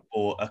was looking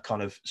for a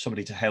kind of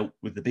somebody to help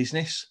with the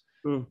business.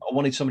 I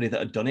wanted somebody that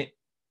had done it.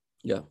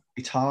 Yeah.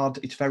 It's hard.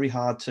 It's very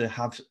hard to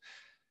have.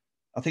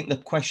 I think the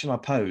question I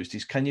posed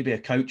is, can you be a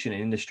coach in an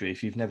industry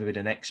if you've never been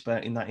an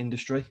expert in that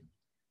industry?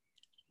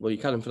 Well, you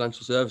can in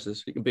financial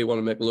services. You can be one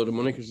and make a load of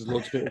money because there's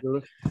loads of people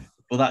doing it.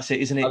 Well, that's it,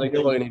 isn't it? I think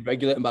they probably need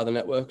regulating by the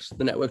networks.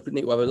 The networks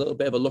need to have a little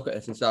bit of a look at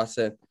it and start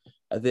saying,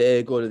 are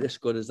they good? Are this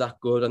good? Is that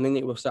good? And then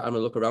they will start having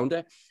a look around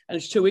it. And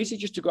it's too easy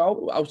just to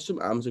go out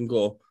sometimes and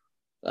go,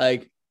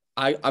 like,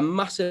 I'm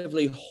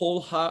massively,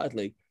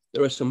 wholeheartedly,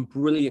 there are some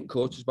brilliant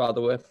coaches, by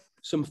the way,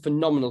 some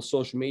phenomenal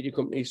social media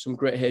companies, some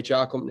great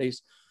HR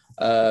companies.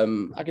 I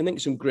can think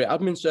of some great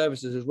admin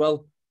services as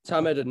well.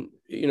 Tamed and,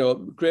 you know,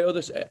 great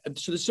others.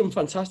 So there's some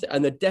fantastic,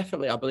 and they're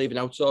definitely, I believe, in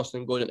outsourcing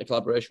and going into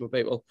collaboration with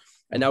people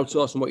and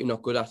outsourcing what you're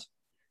not good at.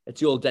 It's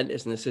the old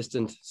dentist and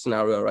assistant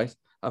scenario, right?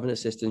 Have an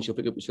assistant, she'll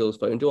pick up your skills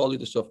for you and do all the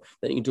other stuff.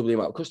 Then you can double the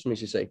amount of customers,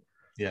 you see.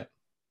 Yeah.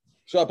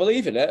 So I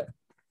believe in it.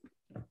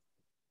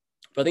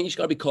 But I think you just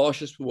got to be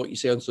cautious with what you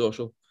say on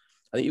social.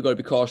 I think you've got to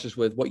be cautious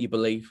with what you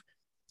believe.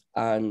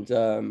 And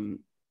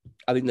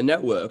I think the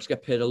networks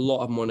get paid a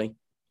lot of money,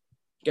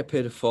 get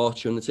paid a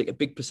fortune. They take a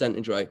big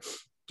percentage, right?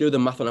 Do the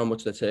math on how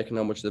much they're taking,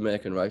 how much they're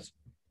making, right?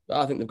 But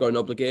I think they've got an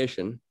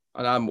obligation,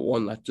 and I'm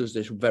one that does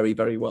this very,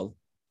 very well,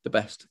 the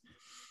best.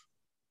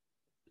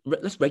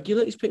 Let's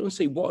regulate these people and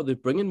see what are they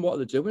bringing, what are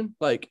they doing.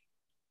 Like,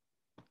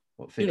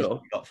 what figures have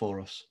you got for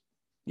us?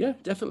 Yeah,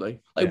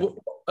 definitely. Like,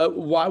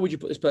 why would you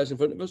put this person in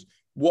front of us?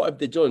 What have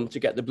they done to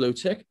get the blue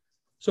tick?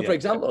 So, for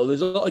example,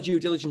 there's a lot of due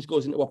diligence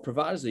goes into what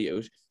providers they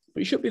use,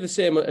 but it should be the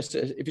same as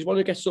if you want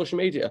to get social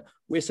media.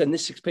 We're saying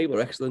this 6 people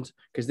are excellent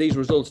because these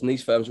results and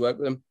these firms work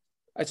with them.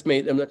 Let's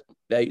meet them.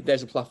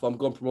 There's a platform.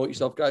 Go and promote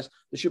yourself, guys.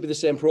 There should be the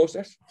same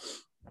process.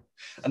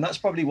 And that's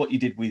probably what you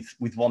did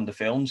with Wonder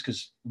Films,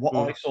 because what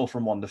I saw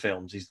from Wonder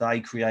Films is they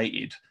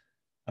created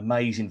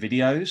amazing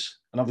videos,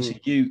 and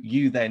obviously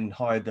you then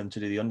hired them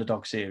to do the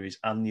Underdog series,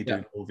 and you're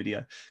doing more video.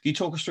 Can you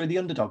talk us through the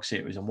Underdog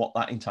series and what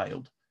that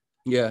entailed?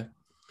 Yeah,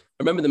 I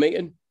remember the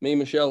meeting. Me and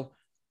Michelle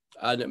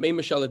had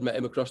met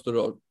him across the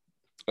road.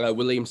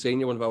 William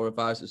Senior, one of our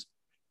advisors.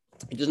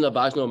 He doesn't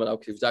advise no one now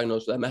because he was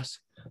diagnosed with MS.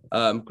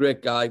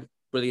 Great guy,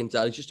 brilliant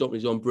dad. He's just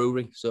opened his own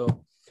brewery, so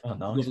nice.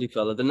 Lovely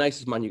fella, the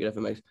nicest man you could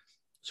ever meet.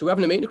 So we're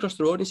having a meeting across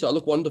the road, and he said,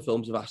 "Look, Wonder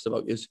Films have asked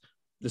about you."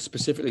 They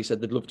specifically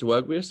said they'd love to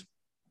work with us.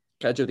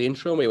 Can I do the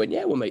intro? And we went,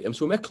 "Yeah, we'll meet them."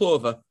 So we met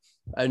Clover,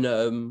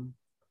 and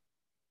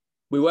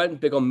we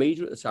weren't big on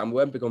media at the time. We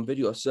weren't big on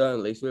video,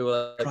 certainly. So we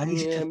were like,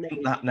 crazy to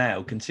think that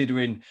now,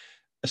 considering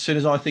as soon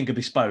as I think of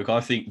Bespoke,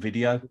 I think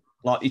video.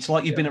 Like, it's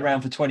like you've been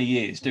around for 20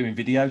 years doing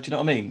video. Do you know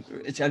what I mean?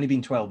 It's only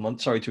been 12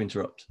 months. Sorry to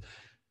interrupt.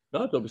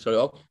 No, don't be sorry at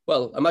all.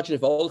 Well, imagine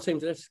if all the team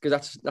did this,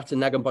 because that's a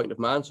nagging point of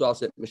mine. So I'll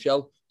say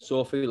Michelle,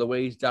 Sophie,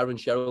 Louise, Darren,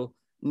 Cheryl,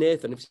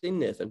 Nathan. Have you seen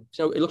Nathan?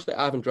 So it looks like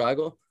Ivan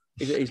Drago.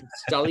 He's a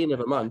stallion of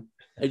a man.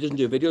 He doesn't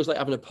do videos, like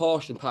having a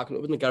Porsche and parking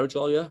up in the garage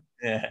all year.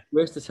 Yeah.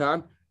 Waste of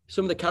time.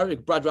 Some of the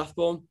characters, Brad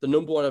Rathbone, the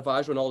 #1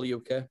 advisor in all the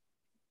UK.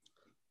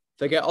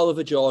 They get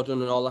Oliver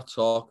Jordan and all that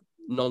talk.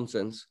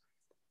 Nonsense.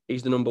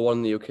 He's the #1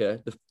 in the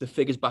UK. The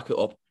figures back it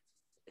up.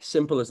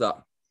 Simple as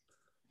that.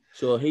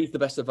 So he's the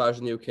best advisor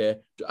in the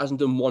UK. Hasn't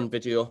done one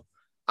video.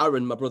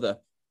 Aaron, my brother,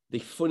 the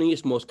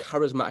funniest, most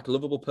charismatic,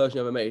 lovable person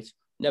I ever met,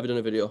 never done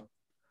a video.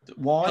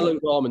 Why? Alan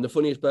Gorman, the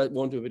funniest person,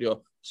 won't do a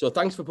video. So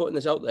thanks for putting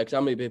this out there, because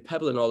I'm going to be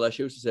pebbling all their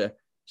shoes to say,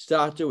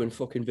 start doing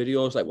fucking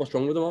videos. Like, what's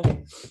wrong with them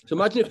all? So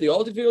imagine if they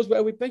all did videos,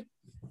 where we'd be.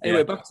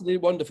 Anyway, back to the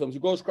Wonder Films. We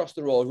go across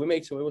the road. We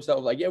meet them. We were sort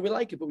of like, yeah, we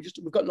like it, but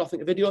we've got nothing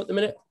to video at the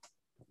minute.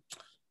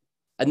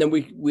 And then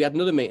we had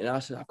another meeting, and I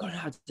said, I've got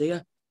an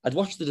idea. I'd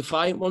watched the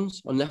Defiant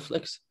ones on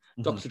Netflix,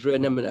 Dr. Dre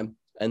and Eminem,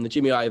 and the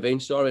Jimmy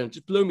Iovine story, and it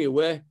just blew me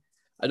away.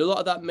 And a lot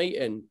of that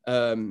meeting,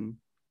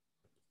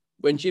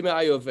 when Jimmy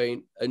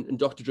Iovine and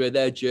Dr. Dre,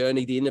 their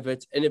journey, the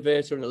innovator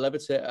and the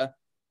levitator,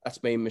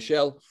 that's me and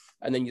Michelle.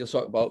 And then you'll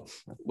talk about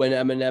when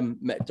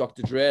Eminem met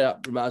Dr. Dre,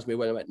 that reminds me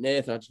when I met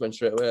Nathan, I just went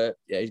straight away,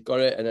 yeah, he's got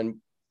it. And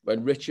then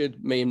when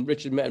me and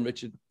Richard met, and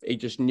Richard, he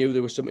just knew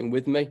there was something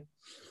with me.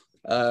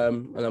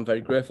 And I'm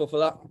very grateful for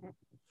that.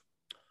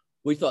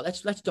 We thought,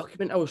 let's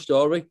document our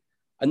story.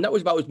 And that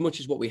was about as much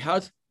as what we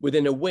had.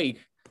 Within a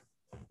week,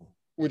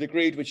 we'd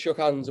agreed, we'd shook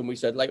hands, and we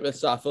said, like, let's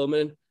start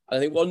filming. And I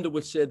think Wonder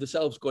would say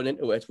themselves going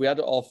into it. We had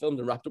it all filmed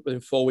and wrapped up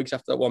within 4 weeks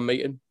after that one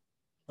meeting.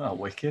 Oh,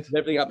 wicked.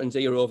 Everything happens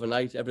here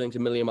overnight. Everything's a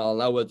million mile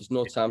an hour. There's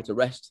no time to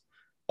rest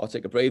or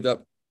take a breather.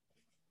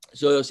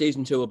 So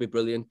season 2 will be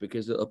brilliant,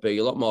 because it'll be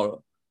a lot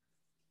more.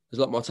 There's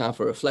a lot more time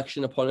for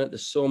reflection upon it.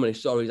 There's so many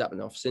stories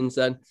happening off since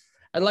then.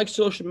 And like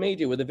social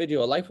media with a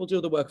video, life will do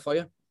the work for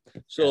you.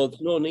 So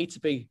there's no need to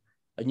be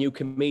a new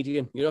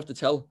comedian. You don't have to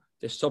tell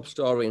this sub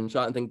story and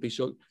try and think, be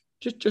so.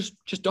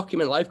 Just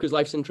document life, because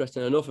life's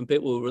interesting enough, and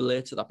people will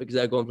relate to that because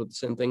they're going through the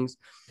same things.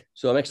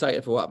 So I'm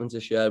excited for what happens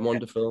this year. And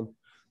Wonder Film,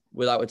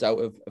 without a doubt,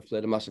 have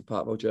played a massive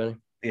part of our journey.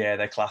 Yeah,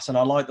 they're class. And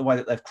I like the way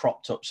that they've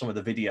cropped up some of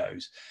the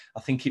videos.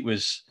 I think it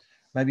was,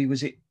 there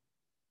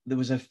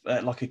was a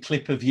like a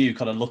clip of you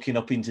kind of looking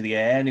up into the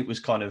air, and it was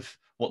kind of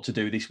what to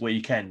do this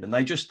weekend. And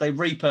they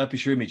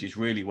repurpose your images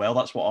really well.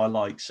 That's what I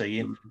like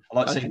seeing. I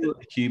like seeing the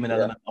human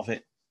element of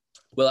it.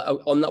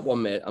 Well, on that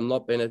one, mate, I'm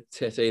not being a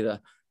tit either.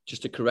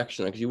 Just a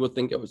correction, because you would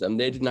think it was them.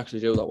 They didn't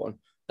actually do that one.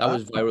 That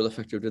was Viral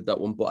Effect who did that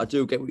one. But I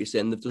do get what you're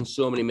saying. They've done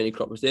so many mini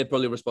croppers. They're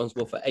probably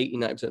responsible for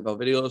 80-90% of our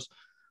videos.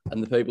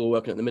 And the people who are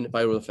working at the minute,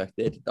 Viral Effect,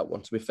 they did that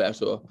one, to be fair.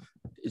 So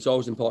it's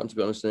always important to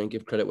be honest and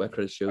give credit where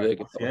credit's due.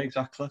 Yeah,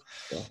 exactly.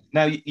 Yeah.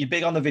 Now, you're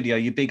big on the video,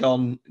 you're big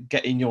on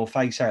getting your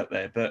face out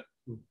there, but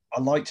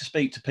I like to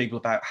speak to people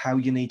about how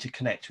you need to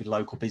connect with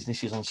local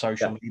businesses on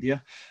social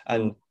media.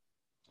 And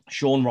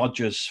Sean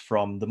Rogers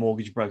from the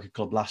Mortgage Broker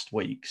Club last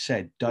week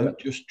said, don't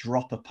just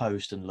drop a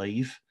post and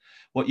leave.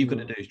 What you've got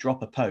to do is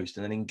drop a post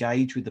and then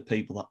engage with the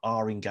people that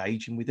are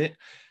engaging with it.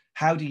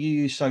 How do you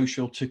use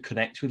social to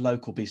connect with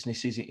local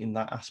businesses in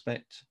that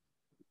aspect?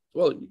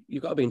 Well,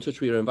 you've got to be in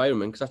touch with your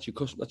environment because that's your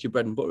customer, that's your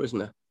bread and butter,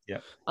 isn't it? Yeah.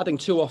 I think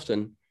too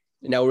often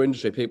in our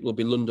industry, people will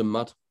be London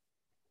mad.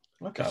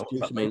 Okay.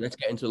 Let's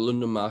get into the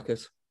London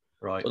market.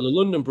 Right. Well, the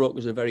London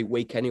brokers are very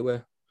weak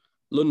anyway.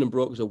 London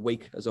brokers are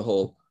weak as a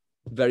whole.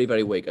 Very,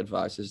 very weak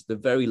advisors. They're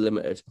very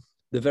limited.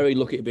 They're very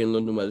lucky to be in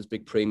London where there's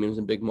big premiums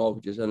and big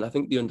mortgages. And I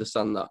think they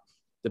understand that.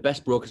 The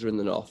best brokers are in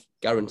the north,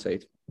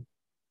 guaranteed.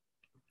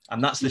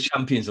 And that's the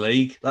Champions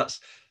League. That's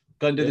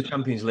go and do the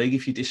Champions League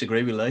if you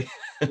disagree with Lee.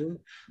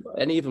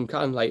 Any of them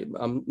can. Like,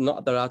 I'm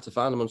not that hard to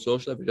find. I'm on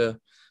social every day.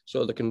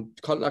 So they can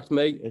contact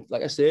me.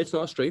 Like I say, it's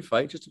not a street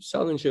fight, just to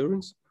sell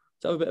insurance.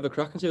 To have a bit of a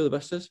crack and see who the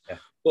best is. Yeah.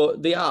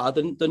 But they're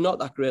not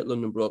that great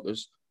London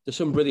brokers. There's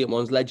some brilliant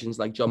ones, legends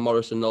like John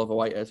Morrison and Oliver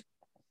Whitehead.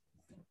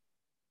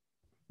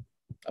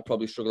 I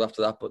probably struggle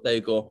after that, but there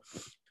you go.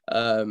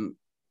 And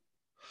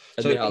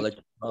so, they are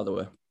legends, by the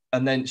way.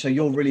 And then, so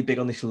you're really big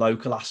on this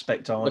local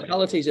aspect, aren't you?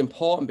 Locality is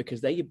important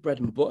because they're your bread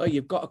and butter.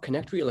 You've got to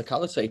connect with your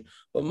locality.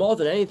 But more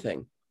than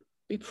anything,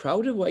 be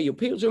proud of where you're.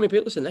 So many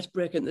people saying, let's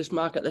break into this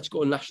market, let's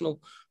go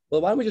national.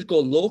 Well, why don't we just go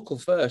local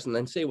first and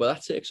then see where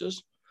that takes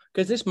us?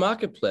 Because this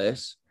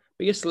marketplace,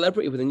 be a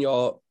celebrity within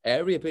your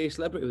area, be a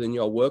celebrity within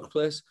your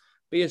workplace,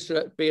 be a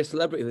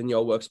celebrity within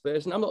your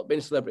workspace. And I'm not being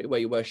a celebrity where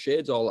you wear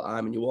shades all the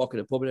time and you walk in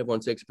a pub and everyone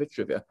takes a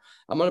picture of you.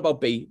 I'm on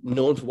about be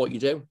known for what you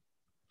do.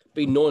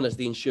 Be known as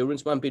the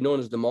insurance man, be known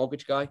as the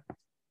mortgage guy,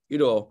 you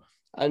know.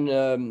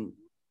 And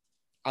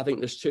I think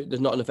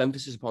there's not enough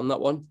emphasis upon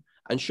that one.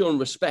 And showing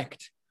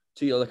respect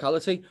to your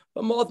locality.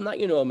 But more than that,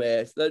 you know,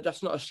 mate,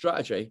 that's not a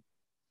strategy.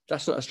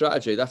 That's not a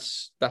strategy.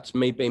 That's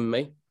me being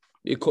me.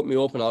 You cut me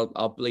open,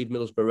 I'll bleed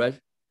Middlesbrough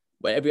red.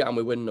 Where every time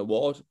we win an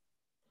award,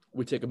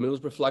 we take a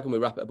Middlesbrough flag and we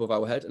wrap it above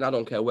our head. And I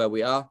don't care where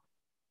we are.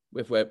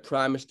 If we're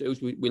Primus dudes,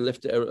 we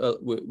lift it,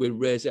 we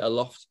raise it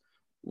aloft.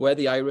 We're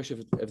the Irish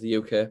of the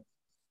UK.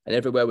 And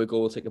everywhere we go,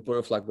 we'll take a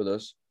borough flag with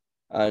us.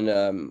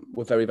 And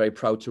we're very, very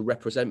proud to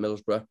represent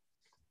Middlesbrough.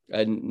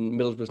 And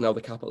Middlesbrough is now the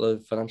capital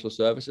of financial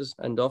services,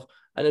 end of.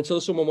 And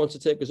until someone wants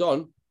to take us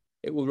on,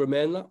 it will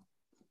remain that.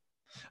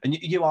 And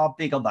you are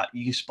big on that.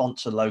 You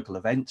sponsor local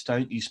events,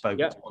 don't you? You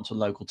sponsor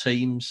local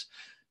teams.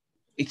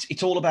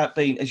 It's all about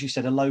being, as you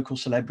said, a local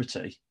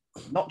celebrity.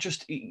 Not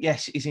just,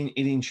 yes, is in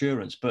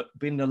insurance, but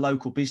being a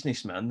local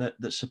businessman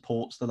that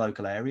supports the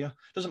local area.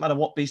 Doesn't matter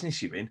what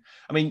business you're in.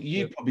 I mean,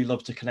 you probably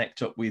love to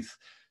connect up with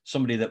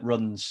somebody that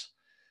runs,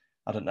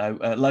 I don't know,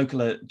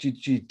 local. Do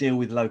you deal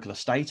with local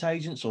estate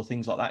agents or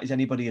things like that? Is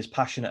anybody as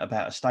passionate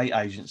about estate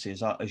agency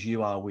as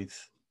you are with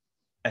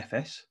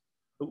FS?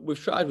 We've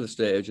tried with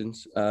estate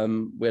agents.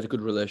 We had a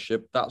good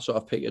relationship. That sort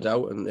of petered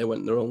out, and they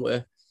went their own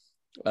way.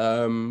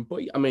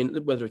 But I mean,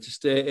 whether it's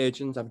estate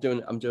agents, I'm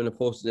doing a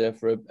post today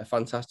for a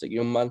fantastic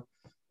young man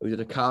who did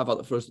a carve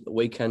out for us at the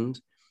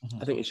weekend.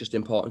 I think it's just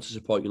important to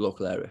support your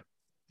local area.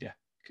 Yeah,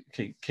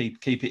 keep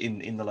it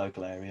in the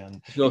local area.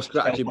 And there's no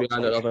strategy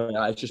behind it.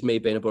 It's just me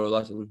being a borough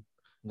lad, and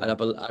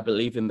I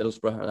believe in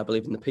Middlesbrough, and I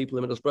believe in the people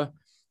in Middlesbrough,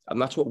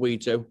 and that's what we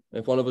do.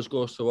 If one of us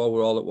goes to war,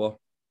 we're all at war.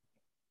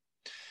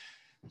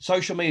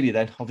 Social media,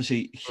 then,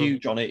 obviously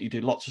huge on it. You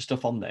do lots of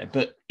stuff on there.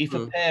 But if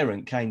a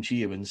parent came to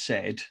you and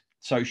said,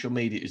 social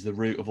media is the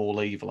root of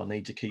all evil, I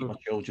need to keep my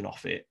children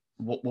off it,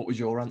 what would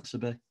your answer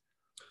be?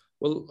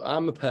 Well,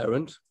 I'm a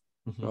parent.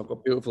 I've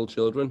got beautiful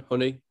children,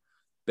 Honey,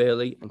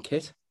 Bailey and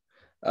Kit.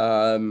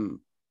 I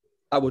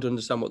would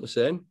understand what they're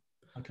saying.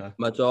 Okay.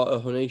 My daughter,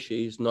 Honey,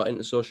 she's not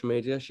into social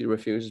media. She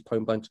refuses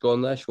point blank to go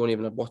on there. She won't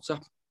even have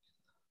WhatsApp.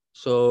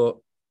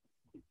 So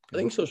I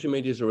think social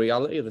media is a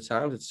reality of the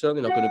times. It's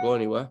certainly not going to go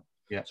anywhere.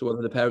 Yeah. So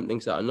whether the parent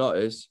thinks that or not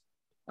there's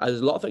a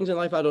lot of things in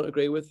life I don't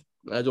agree with.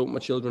 I don't want my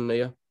children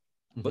near.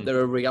 But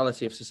they're a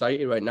reality of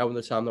society right now in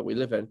the time that we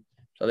live in.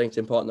 So I think it's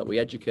important that we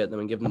educate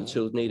them and give them the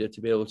tools needed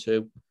to be able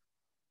to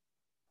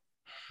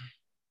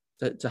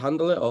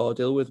handle it or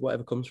deal with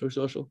whatever comes through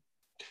social.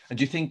 And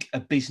do you think a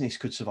business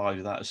could survive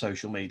without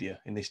social media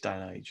in this day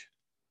and age?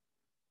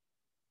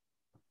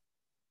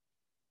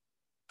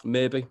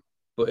 Maybe,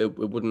 but it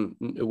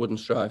wouldn't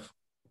strive.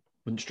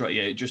 Wouldn't strive,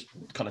 yeah, it just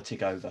kind of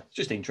tick over. It's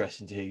just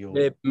interesting to hear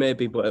your...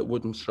 Maybe, but it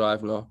wouldn't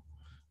strive, no.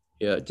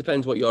 Yeah, it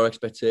depends what your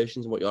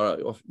expectations and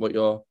what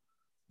your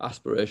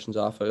aspirations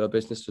are for your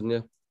business, doesn't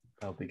it?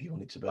 How big you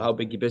want it to be. How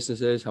big your business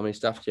is, how many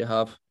staff do you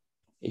have.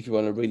 If you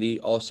want to really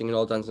all sing and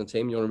all dance on a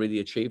team, you want to really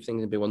achieve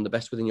things and be one of the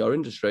best within your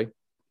industry,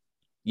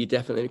 you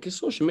definitely, because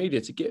social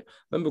media,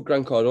 remember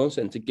Grant Cardone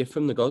saying, it's a gift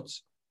from the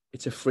gods.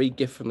 It's a free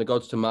gift from the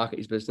gods to market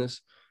his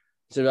business.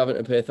 Instead of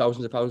having to pay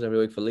thousands of pounds every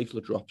week for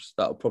leaflet drops,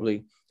 I'll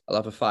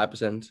have a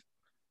 5%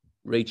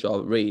 reach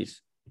or read.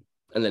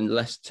 and then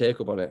less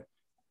take up on it,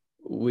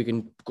 we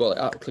can go like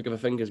that, click of our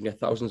fingers, and get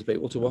thousands of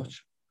people to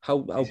watch. How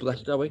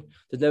blessed are we?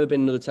 There's never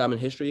been another time in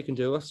history you can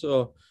do that.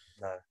 So,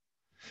 no.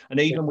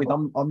 And even with,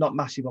 I'm not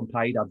massive on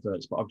paid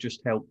adverts, but I've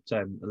just helped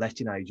a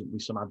letting agent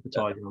with some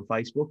advertising on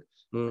Facebook.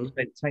 I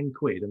spent 10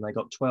 quid and they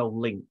got 12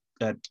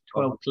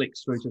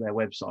 clicks through to their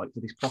website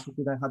for this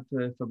property they had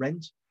for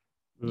rent.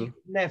 You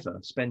never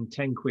spend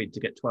 10 quid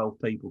to get 12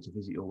 people to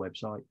visit your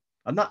website.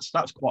 And that's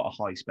quite a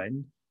high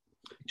spend.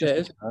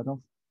 Just unheard of.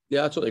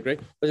 Yeah, I totally agree.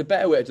 There's a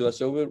better way to do that.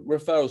 So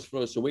referrals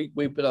for us. So we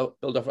build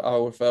off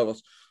our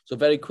referrals. So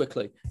very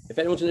quickly, if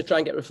anyone's going to try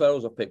and get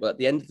referrals off people at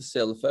the end of the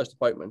sale, the first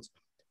appointment,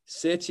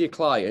 say to your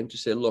client,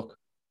 just say, look,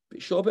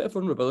 show a bit of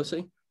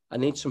vulnerability. I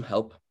need some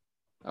help.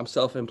 I'm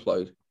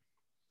self-employed.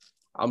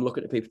 I'm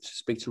looking at people to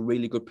speak to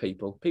really good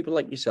people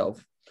like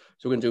yourself.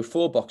 So we're going to do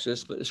 4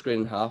 boxes, split the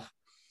screen in half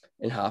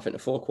into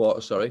 4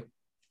 quarters, sorry.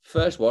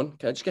 First one,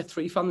 can I just get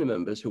 3 family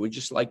members who are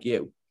just like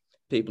you?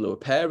 People who are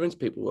parents,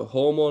 people who are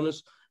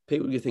homeowners,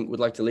 people you think would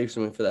like to leave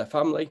something for their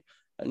family,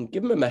 and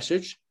give them a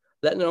message,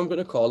 let them know I'm going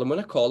to call them. When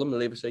I call them,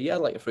 they'll either say, yeah,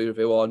 I'd like a free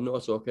review, or no,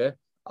 it's okay.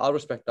 I'll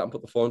respect that and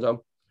put the phone down.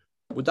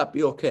 Would that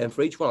be okay? And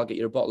for each one, I'll get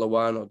you a bottle of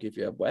wine, I'll give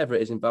you whatever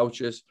it is in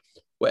vouchers,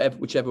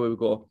 whichever way we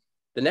go.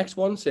 The next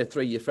one, say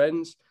 3 of your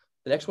friends.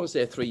 The next one,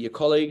 say 3 of your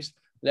colleagues.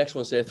 The next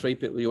one, say 3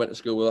 people you went to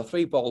school with, or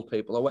 3 bald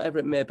people, or whatever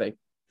it may be.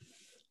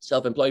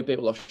 Self-employed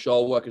people,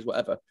 offshore workers,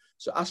 whatever.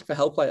 So ask for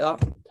help like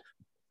that.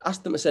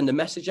 Ask them to send a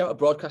message out, a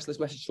broadcast list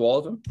message to all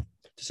of them,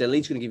 to say,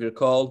 Lee's going to give you a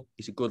call.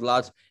 He's a good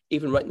lad.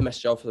 Even write the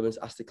message out for them and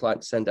ask the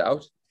client to send it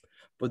out.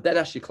 But then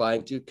ask your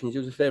client, can you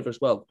do us a favour as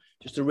well?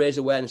 Just to raise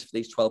awareness for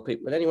these 12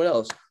 people. And anyone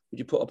else, would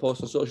you put a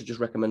post on social just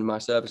recommending my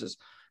services?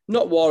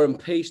 Not war and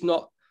peace,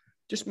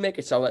 just make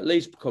it sound like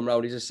Lee's come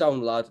round. He's a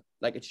sound lad,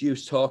 like it's you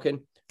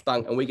talking,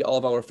 bang, and we get all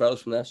of our referrals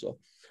from there. So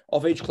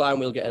of each client,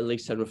 we'll get at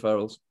least 10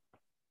 referrals.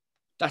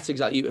 That's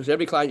exactly it. So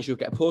every client you should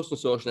get a post on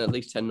social and at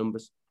least 10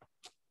 numbers.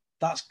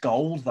 That's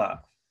gold,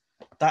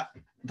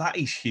 that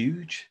is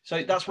huge.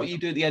 So that's what you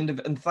do at the end of,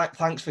 and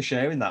thanks for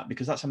sharing that,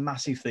 because that's a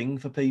massive thing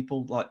for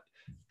people. Like,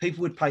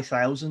 people would pay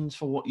thousands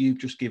for what you've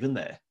just given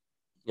there.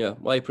 Yeah,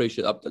 well, I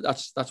appreciate that.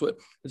 That's what,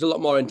 there's a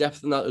lot more in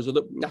depth than that.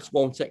 That's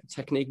one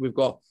technique we've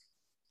got.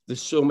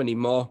 There's so many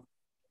more,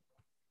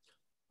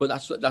 but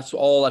that's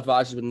all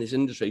advisors in this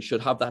industry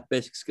should have, that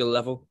basic skill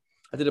level.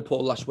 I did a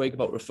poll last week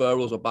about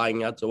referrals or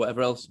buying ads or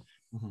whatever else,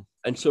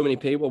 and so many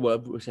people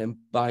were saying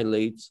buy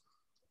leads.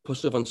 Put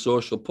stuff on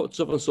social. Put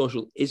stuff on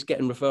social is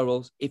getting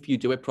referrals if you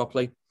do it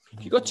properly.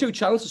 You've got 2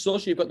 channels to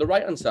social. You've got the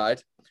right-hand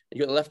side and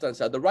you've got the left-hand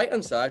side. The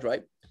right-hand side,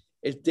 right,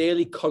 is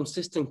daily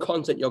consistent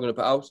content you're going to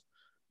put out.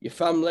 Your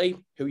family,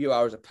 who you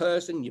are as a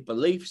person, your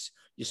beliefs,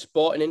 your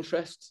sporting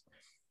interests,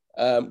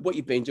 what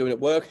you've been doing at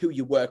work, who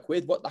you work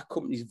with, what that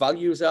company's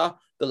values are,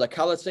 the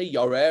locality,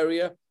 your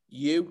area,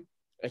 you,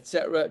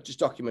 etc. Just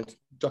document.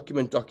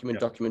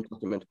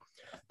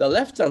 The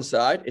left-hand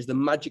side is the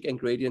magic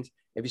ingredient.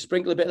 If you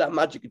sprinkle a bit of that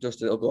magic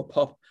dust, it'll go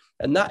pop.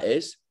 And that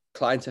is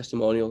client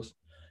testimonials,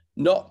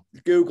 not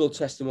Google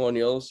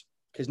testimonials,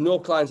 because no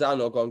clients I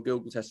know go on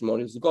Google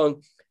testimonials. They're going,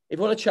 if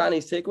you want a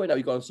Chinese takeaway, now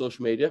you go on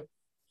social media.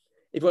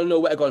 If you want to know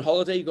where to go on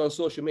holiday, you go on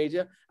social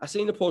media. I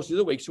seen a post the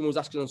other week, someone was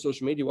asking on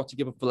social media what to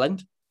give up for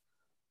Lent.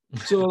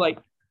 So like...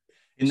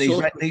 In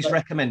these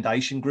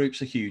recommendation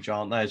groups are huge,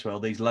 aren't they, as well?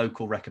 These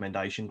local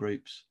recommendation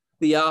groups.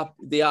 They are.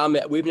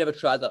 We've never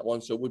tried that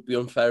one, so it would be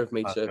unfair of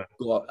me to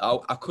go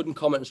out. I couldn't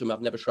comment on something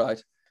I've never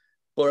tried.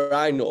 But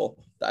I know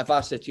that if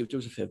I said to you, do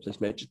us a favour, please,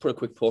 mate, just put a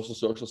quick post on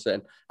social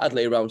saying, I'd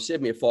lay around,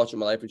 save me a fortune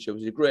in my life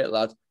insurance. He's a great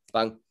lad.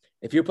 Bang.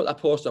 If you put that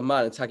post on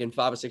mine and tag in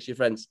 5 or 6 of your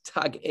friends,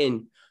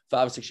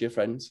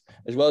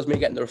 as well as me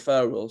getting the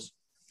referrals,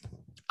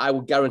 I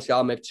will guarantee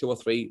I'll make 2 or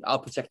 3. I'll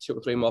protect 2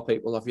 or 3 more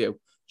people of you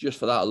just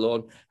for that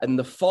alone. And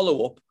the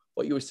follow-up,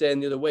 what you were saying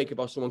the other week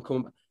about someone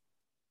coming...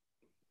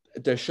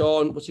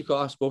 Sean, what's he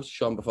called? I spoke to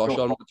Sean before.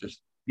 Sean Rogers.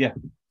 Yeah.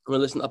 Come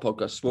and listen to that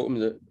podcast. Spoke to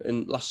him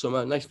in last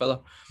summer. Nice fella.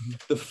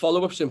 The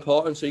follow-up's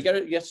important. So you get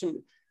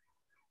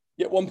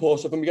one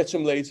post up and we get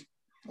some leads.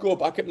 Go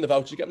back, get them the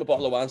voucher, get them a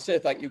bottle of wine, say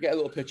thank you, get a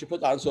little picture,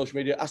 put that on social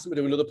media, ask them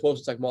to do another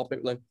post to tag more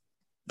people in.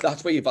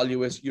 That's where your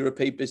value is. Your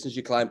repeat business,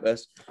 your client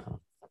base.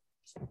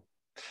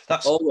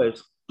 That's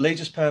always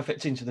leads us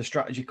perfect into the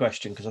strategy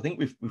question, because I think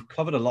we've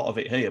covered a lot of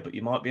it here, but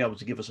you might be able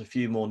to give us a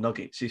few more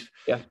nuggets.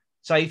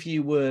 Say if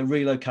you were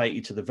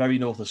relocated to the very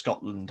north of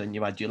Scotland and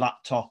you had your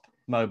laptop,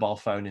 mobile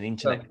phone and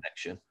internet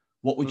connection,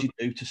 what would you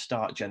do to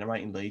start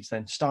generating leads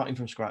then, starting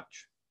from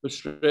scratch? But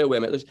straight away,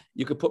 mate,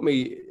 you could put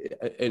me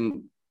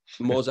in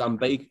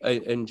Mozambique,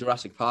 in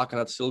Jurassic Park, and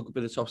I'd still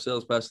be the top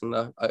salesperson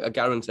there. I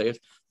guarantee it,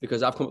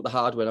 because I've come up with the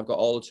hardware and I've got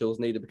all the tools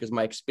needed because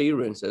my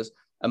experiences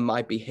and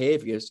my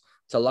behaviours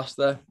to last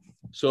there.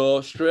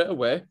 So straight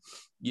away,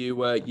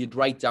 you'd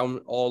write down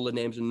all the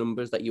names and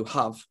numbers that you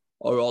have,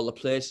 or all the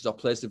places or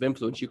places of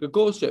influence you could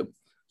go to.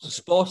 So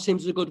sports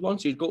teams is a good one.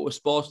 So you'd go to a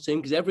sports team,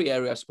 because every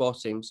area has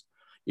sports teams.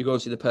 You go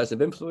and see the person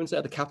of influence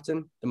there, the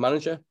captain, the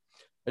manager.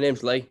 My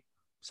name's Lee.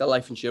 Sell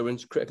life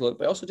insurance, critical,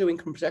 but I also do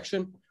income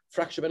protection,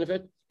 fracture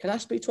benefit. Can I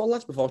speak to all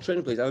lads before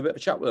training, please? Have a bit of a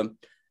chat with them.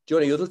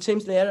 join the other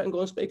teams in the area and go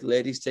and speak,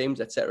 ladies teams,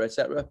 etc.,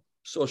 etc.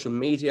 Social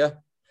media.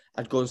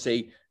 I'd go and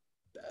see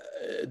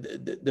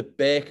the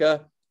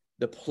baker,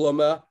 the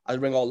plumber.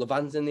 I'd ring all the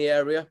vans in the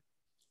area.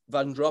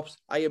 Van drops.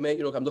 Hiya, mate.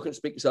 You know, I'm looking to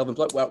speak to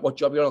self-employed. What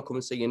job you're on? I'll come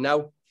and see you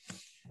now.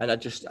 And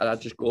I'd just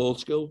go old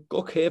school,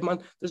 go caveman.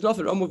 There's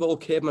nothing wrong with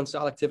old caveman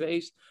style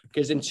activities,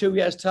 because in 2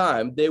 years'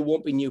 time, they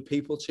won't be new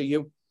people to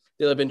you.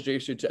 They'll have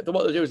introduced you to.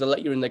 What they'll do is they'll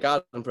let you in the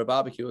garden for a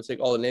barbecue. They'll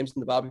take all the names in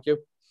the barbecue.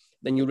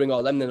 Then you ring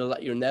all them, then they'll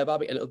let you in their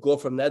barbecue, and it'll go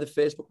from there, the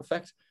Facebook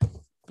effect.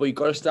 But you've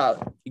got to start,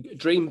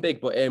 dream big,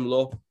 but aim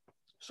low.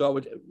 So I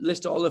would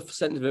list all the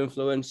centers of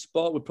influence.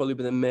 Sport would probably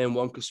be the main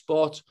one, because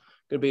sport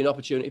going to be an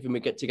opportunity for me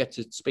to get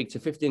to speak to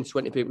 15 to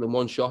 20 people in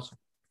one shot.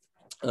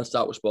 And I'll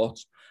start with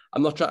sports.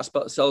 I'm not trying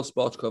to sell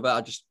sports cover.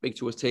 I just speak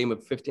to a team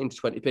of 15 to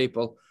 20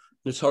 people.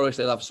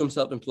 Notoriously, they'll have some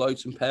self-employed,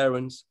 some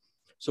parents,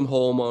 some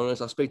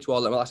homeowners. I'll speak to all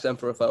of them. I'll ask them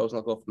for referrals and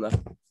I'll go from there.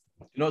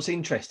 You know what's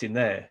interesting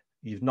there?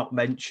 You've not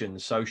mentioned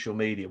social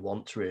media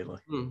once, really.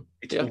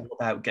 It's all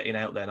about getting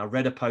out there. And I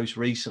read a post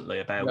recently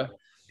about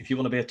if you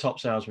want to be a top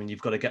salesman,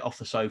 you've got to get off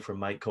the sofa and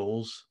make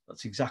calls.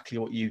 That's exactly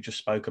what you just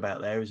spoke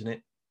about there, isn't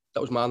it? That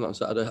was mine on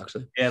Saturday,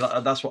 actually. Yeah,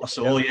 that's what I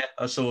saw. Yeah,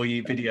 I saw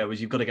your video.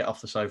 Was you've got to get off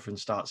the sofa and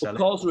start selling.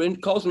 Calls are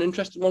an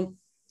interesting one,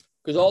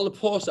 because all the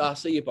posts I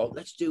see about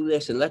let's do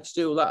this and let's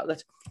do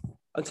that,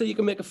 until you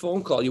can make a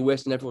phone call, you're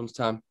wasting everyone's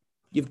time.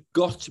 You've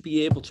got to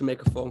be able to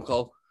make a phone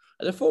call,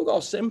 and the phone call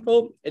is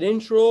simple: an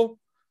intro,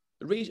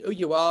 the reason who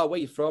you are, where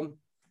you're from,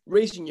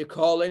 reason you're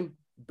calling.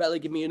 Bella,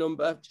 give me your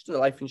number. Just on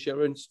life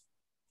insurance.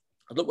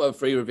 I'd look for a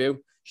free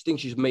review. She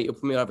thinks she's meet up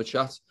with me or have a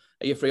chat.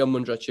 Are you free on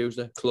Monday or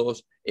Tuesday?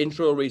 Close.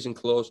 Intro, reason,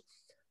 close.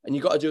 And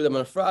you've got to do them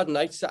on a Friday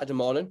night, Saturday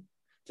morning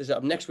to set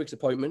up next week's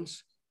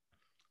appointments.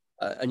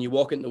 And you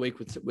walk into the week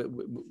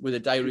with a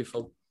diary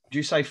full. Do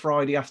you say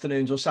Friday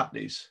afternoons or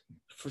Saturdays?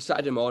 For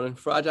Saturday morning,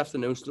 Friday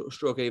afternoon,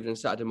 stroke evening,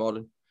 Saturday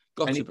morning.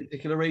 Any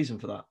particular reason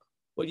for that?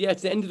 Well, yeah,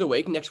 it's the end of the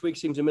week. Next week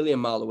seems a million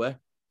miles away.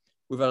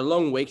 We've had a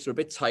long week, so we're a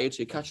bit tired, so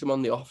you catch them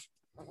on the off.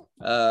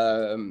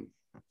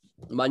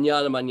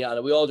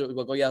 Manana. We all do it.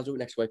 We'll go, yeah, I'll do it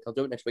next week.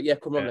 Yeah,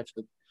 come on next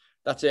week.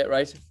 That's it,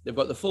 right? They've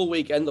got the full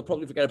weekend. They'll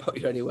probably forget about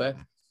you anyway.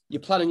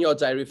 You're planning your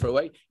diary for a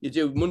week. You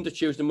do Monday,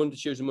 Tuesday.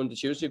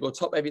 You go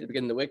top heavy at the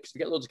beginning of the week, so you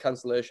get loads of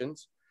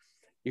cancellations.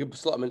 You can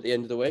slot them at the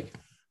end of the week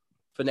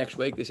for next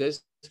week, this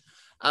is.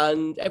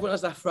 And everyone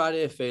has that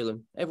Friday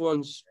feeling.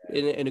 Everyone's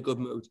in a good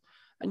mood.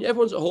 And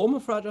everyone's at home on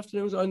Friday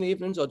afternoons or in the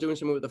evenings or doing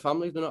something with the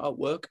family. They're not at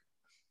work.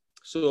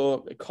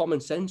 So common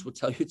sense would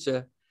tell you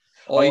to...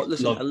 Or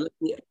listen,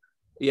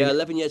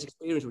 11 years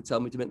experience would tell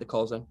me to make the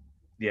calls then.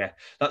 Yeah,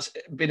 that's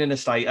been an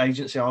estate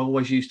agency. I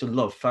always used to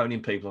love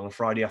phoning people on a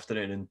Friday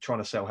afternoon and trying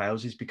to sell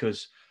houses,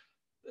 because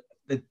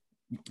the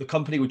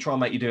company would try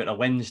and make you do it on a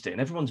Wednesday, and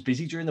everyone's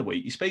busy during the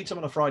week. You speak to them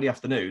on a Friday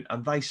afternoon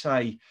and they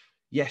say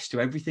yes to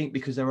everything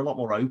because they're a lot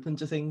more open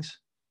to things.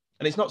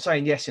 And it's not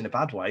saying yes in a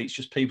bad way. It's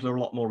just people are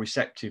a lot more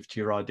receptive to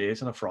your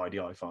ideas on a Friday,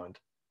 I find.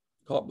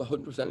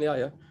 100%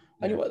 yeah.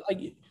 Anyway,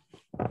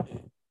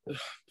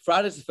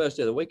 Friday's the first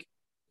day of the week.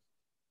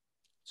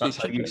 So that's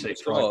how you see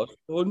it, right?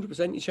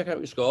 100%. You check out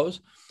your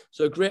scores.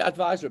 So a great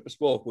advisor at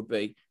Bespoke would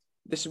be,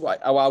 this is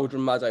how I would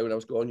run my day when I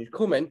was going. You'd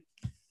come in,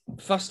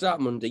 fast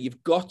start Monday.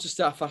 You've got to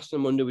start fast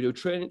on Monday. We do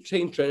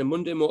team training,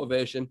 Monday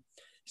motivation.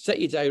 Set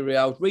your diary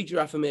out. Read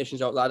your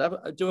affirmations out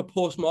loud. Do a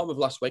post-mortem of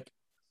last week.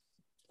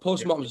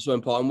 Post-mortems are so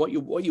important. What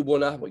you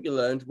won at, what you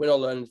learned. Win or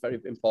learn is very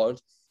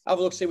important. Have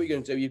a look, see what you're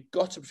going to do. You've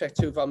got to protect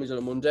 2 families on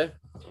a Monday.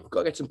 You've got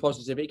to get some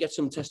positivity, get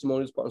some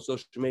testimonials put on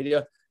social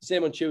media.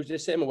 Same on Tuesday,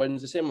 same on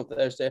Wednesday, same on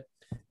Thursday.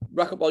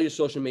 Rack up all your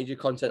social media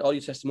content, all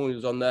your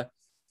testimonials on there.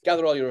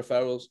 Gather all your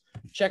referrals.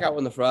 Check out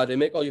on the Friday.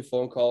 Make all your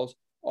phone calls.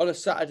 On a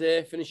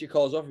Saturday, finish your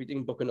calls off if you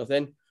didn't book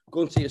nothing.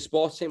 Go and see a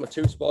sports team or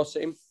 2 sports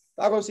teams.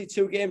 I go and see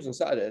 2 games on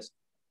Saturdays.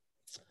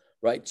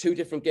 Right, 2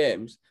 different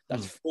games.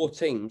 That's 4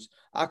 teams.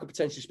 I could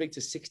potentially speak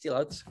to 60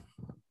 lads.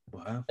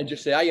 Wow. And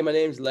just say, hi, my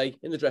name's Lee,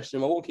 in the dressing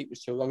room. I won't keep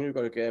this too long. You've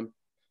got a game.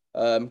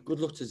 Good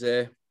luck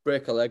today.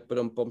 Break a leg, but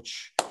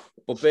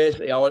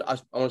basically, I want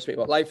to speak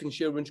about life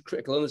insurance,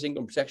 critical illness,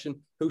 income protection.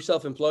 Who's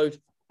self-employed?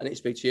 I need to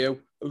speak to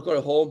you. Who's got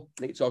a home?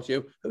 I need to talk to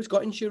you. Who's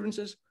got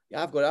insurances?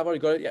 Yeah, I've already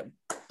got it. Yeah,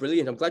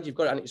 brilliant. I'm glad you've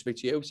got it. I need to speak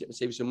to you.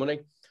 Save you some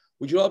money.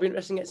 Would you all be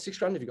interested in getting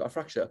 $6,000 if you got a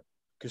fracture?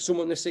 Because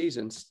someone this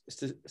season,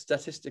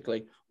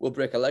 statistically, will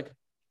break a leg.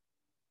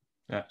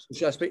 Yeah. So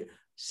should I speak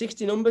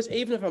 60 numbers?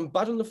 Even if I'm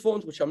bad on the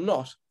phones, which I'm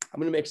not, I'm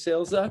going to make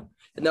sales there,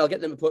 and I'll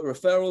get them to put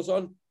referrals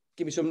on.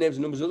 Give me some names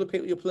and numbers of other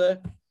people you play,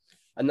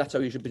 and that's how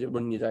you should be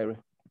running your diary.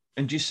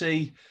 And do you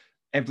see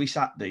every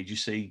Saturday? Do you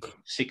see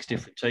 6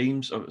 different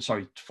teams? Or,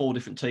 sorry, 4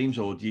 different teams,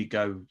 or do you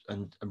go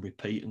and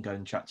repeat and go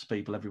and chat to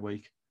people every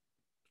week?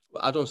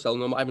 Well, I don't sell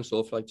them. I haven't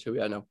sold for like 2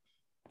 years now.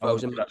 If I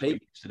was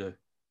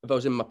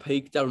in my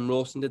peak, Darren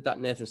Rawson did that.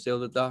 Nathan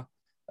Steele did that.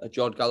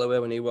 George Galloway,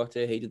 when he worked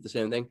here, he did the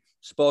same thing.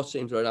 Sports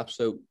teams are an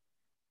absolute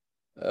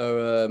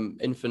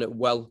infinite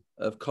well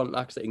of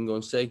contacts that you can go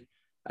and see.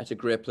 It's a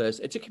great place.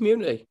 It's a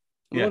community.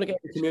 You want to get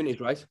the communities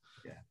right.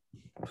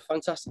 Yeah.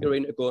 Fantastic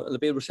arena to go, and they'll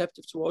be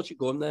receptive towards you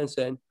going there and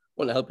saying,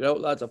 want to help you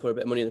out, lads. I'll put a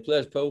bit of money in the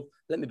players' pool.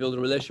 Let me build a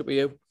relationship with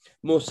you.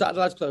 Most Saturday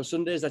lads play on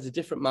Sundays. That's a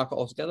different market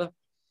altogether.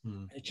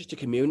 It's just a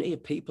community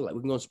of people that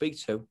we can go and speak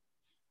to.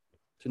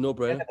 It's a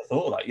no-brainer. I never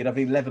thought of that. You'd have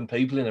 11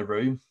 people in a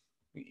room.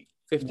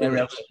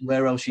 15.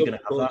 Where else are you going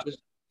to have that?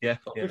 Yeah.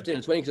 15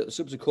 and 20, because the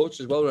subs are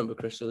coaches as well, remember,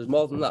 Chris? So there's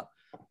more than that.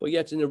 But yeah,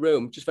 it's in a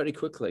room, just very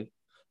quickly.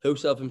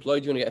 Who's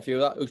self-employed? You're going to get a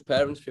few of that. Who's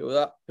parents? A few of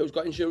that. Who's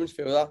got insurance? A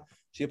few of that.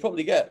 So you'll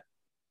probably get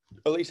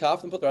at least half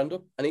of them put their hand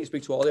up. I need to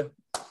speak to all of you.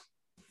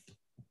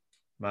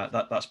 Right,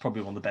 that's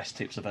probably one of the best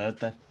tips I've heard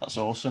then. That's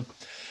awesome.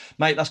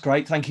 Mate, that's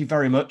great. Thank you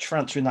very much for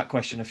answering that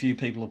question. A few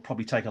people will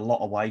probably take a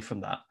lot away from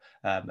that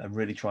and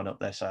really try and up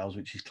their sales,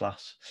 which is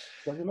class.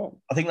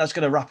 I think that's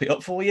going to wrap it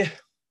up for you.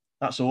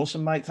 That's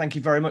awesome, mate. Thank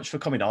you very much for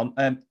coming on.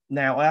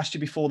 Now, I asked you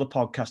before the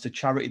podcast, a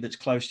charity that's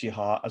close to your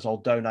heart, as I'll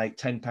donate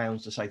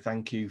 £10 to say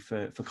thank you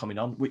for coming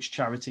on. Which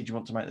charity do you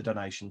want to make the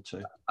donation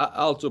to?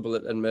 I'll double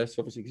it then, mate,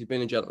 obviously, because you've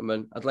been a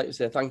gentleman. I'd like to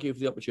say thank you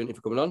for the opportunity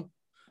for coming on.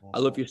 Awesome. I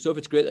love your stuff.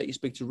 It's great that you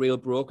speak to real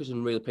brokers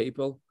and real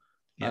people.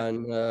 Yeah.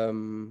 And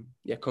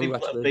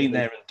congratulations. People have been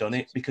there and done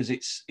it, because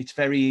it's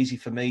very easy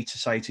for me to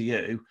say to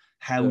you,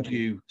 how do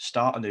you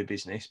start a new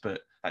business?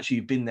 But actually,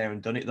 you've been there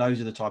and done it.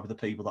 Those are the type of the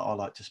people that I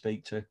like to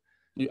speak to.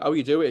 How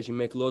you do it is you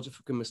make loads of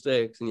fucking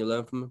mistakes and you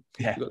learn from them.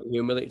 Yeah. You've got the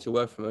humility to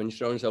work from them, and you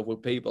surround yourself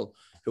with people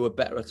who are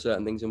better at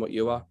certain things than what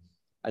you are.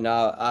 And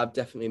I've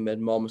definitely made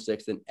more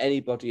mistakes than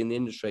anybody in the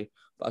industry,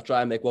 but I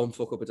try and make one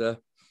fuck up a day.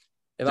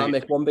 If I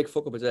make one big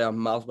fuck up a day, I'm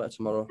miles better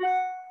tomorrow.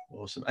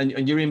 Awesome.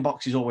 And your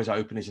inbox is always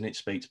open, isn't it?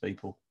 Speak to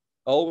people.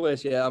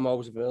 Always, yeah. I'm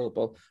always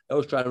available. I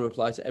always try and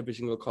reply to every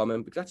single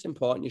comment, because that's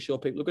important. You show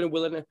people looking and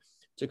willing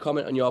to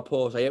comment on your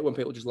post. I hate when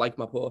people just like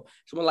my post.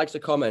 Someone likes to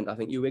comment, I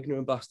think, you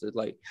ignorant bastard.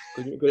 Like,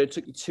 it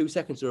took you 2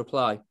 seconds to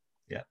reply.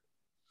 Yeah.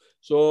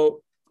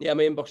 So, yeah,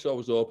 my inbox is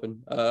always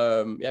open.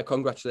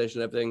 Congratulations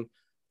on everything.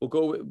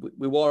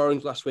 We wore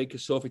orange last week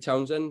as Sophie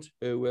Townsend,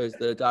 who was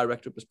the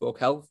director of Bespoke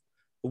Health.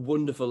 A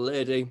wonderful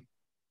lady,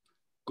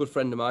 good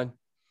friend of mine.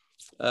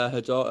 Her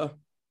daughter,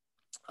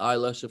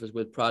 Isla, suffers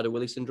with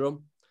Prader-Willi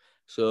syndrome.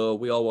 So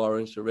we all wore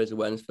orange to raise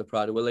awareness for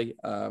Prader-Willi.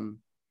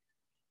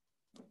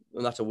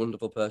 And that's a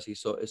wonderful person.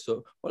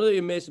 So one of the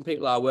amazing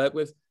people I work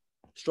with,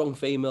 strong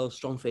females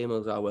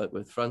I work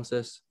with.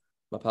 Frances,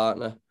 my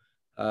partner,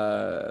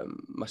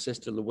 my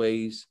sister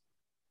Louise,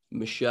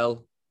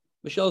 Michelle.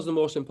 Michelle's the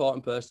most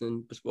important person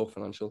in Bespoke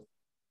Financial.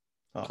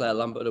 Oh. Claire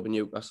Lambert up in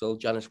Newcastle,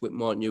 Janice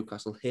Whitmore at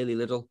Newcastle, Hayley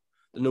Little,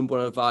 the number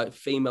one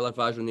female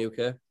advisor in the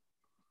UK.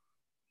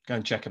 Go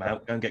and check them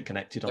out. Go and get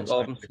connected on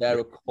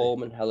Sarah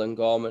Coleman, Helen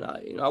Gorman.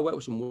 I work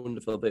with some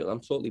wonderful people. I'm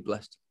totally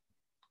blessed.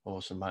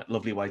 Awesome, mate.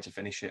 Lovely way to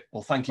finish it.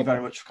 Well, thank you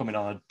very much for coming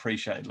on. I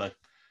appreciate it, Lou. Have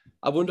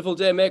a wonderful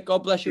day, mate. God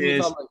bless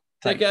you.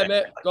 Take care,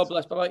 mate. God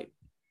bless. Bye-bye.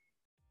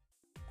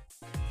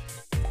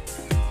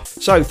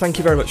 So, thank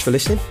you very much for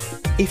listening.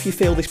 If you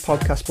feel this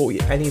podcast brought you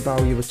any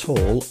value at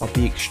all, I'd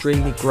be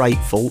extremely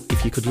grateful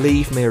if you could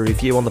leave me a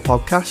review on the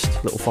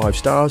podcast, little 5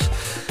 stars,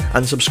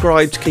 and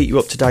subscribe to keep you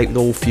up to date with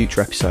all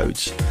future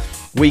episodes.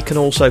 We can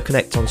also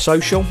connect on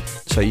social,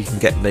 so you can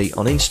get me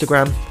on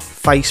Instagram,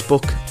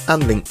 Facebook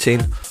and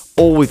LinkedIn,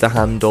 all with the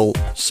handle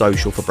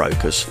Social for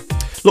Brokers.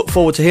 Look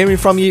forward to hearing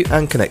from you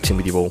and connecting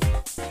with you all.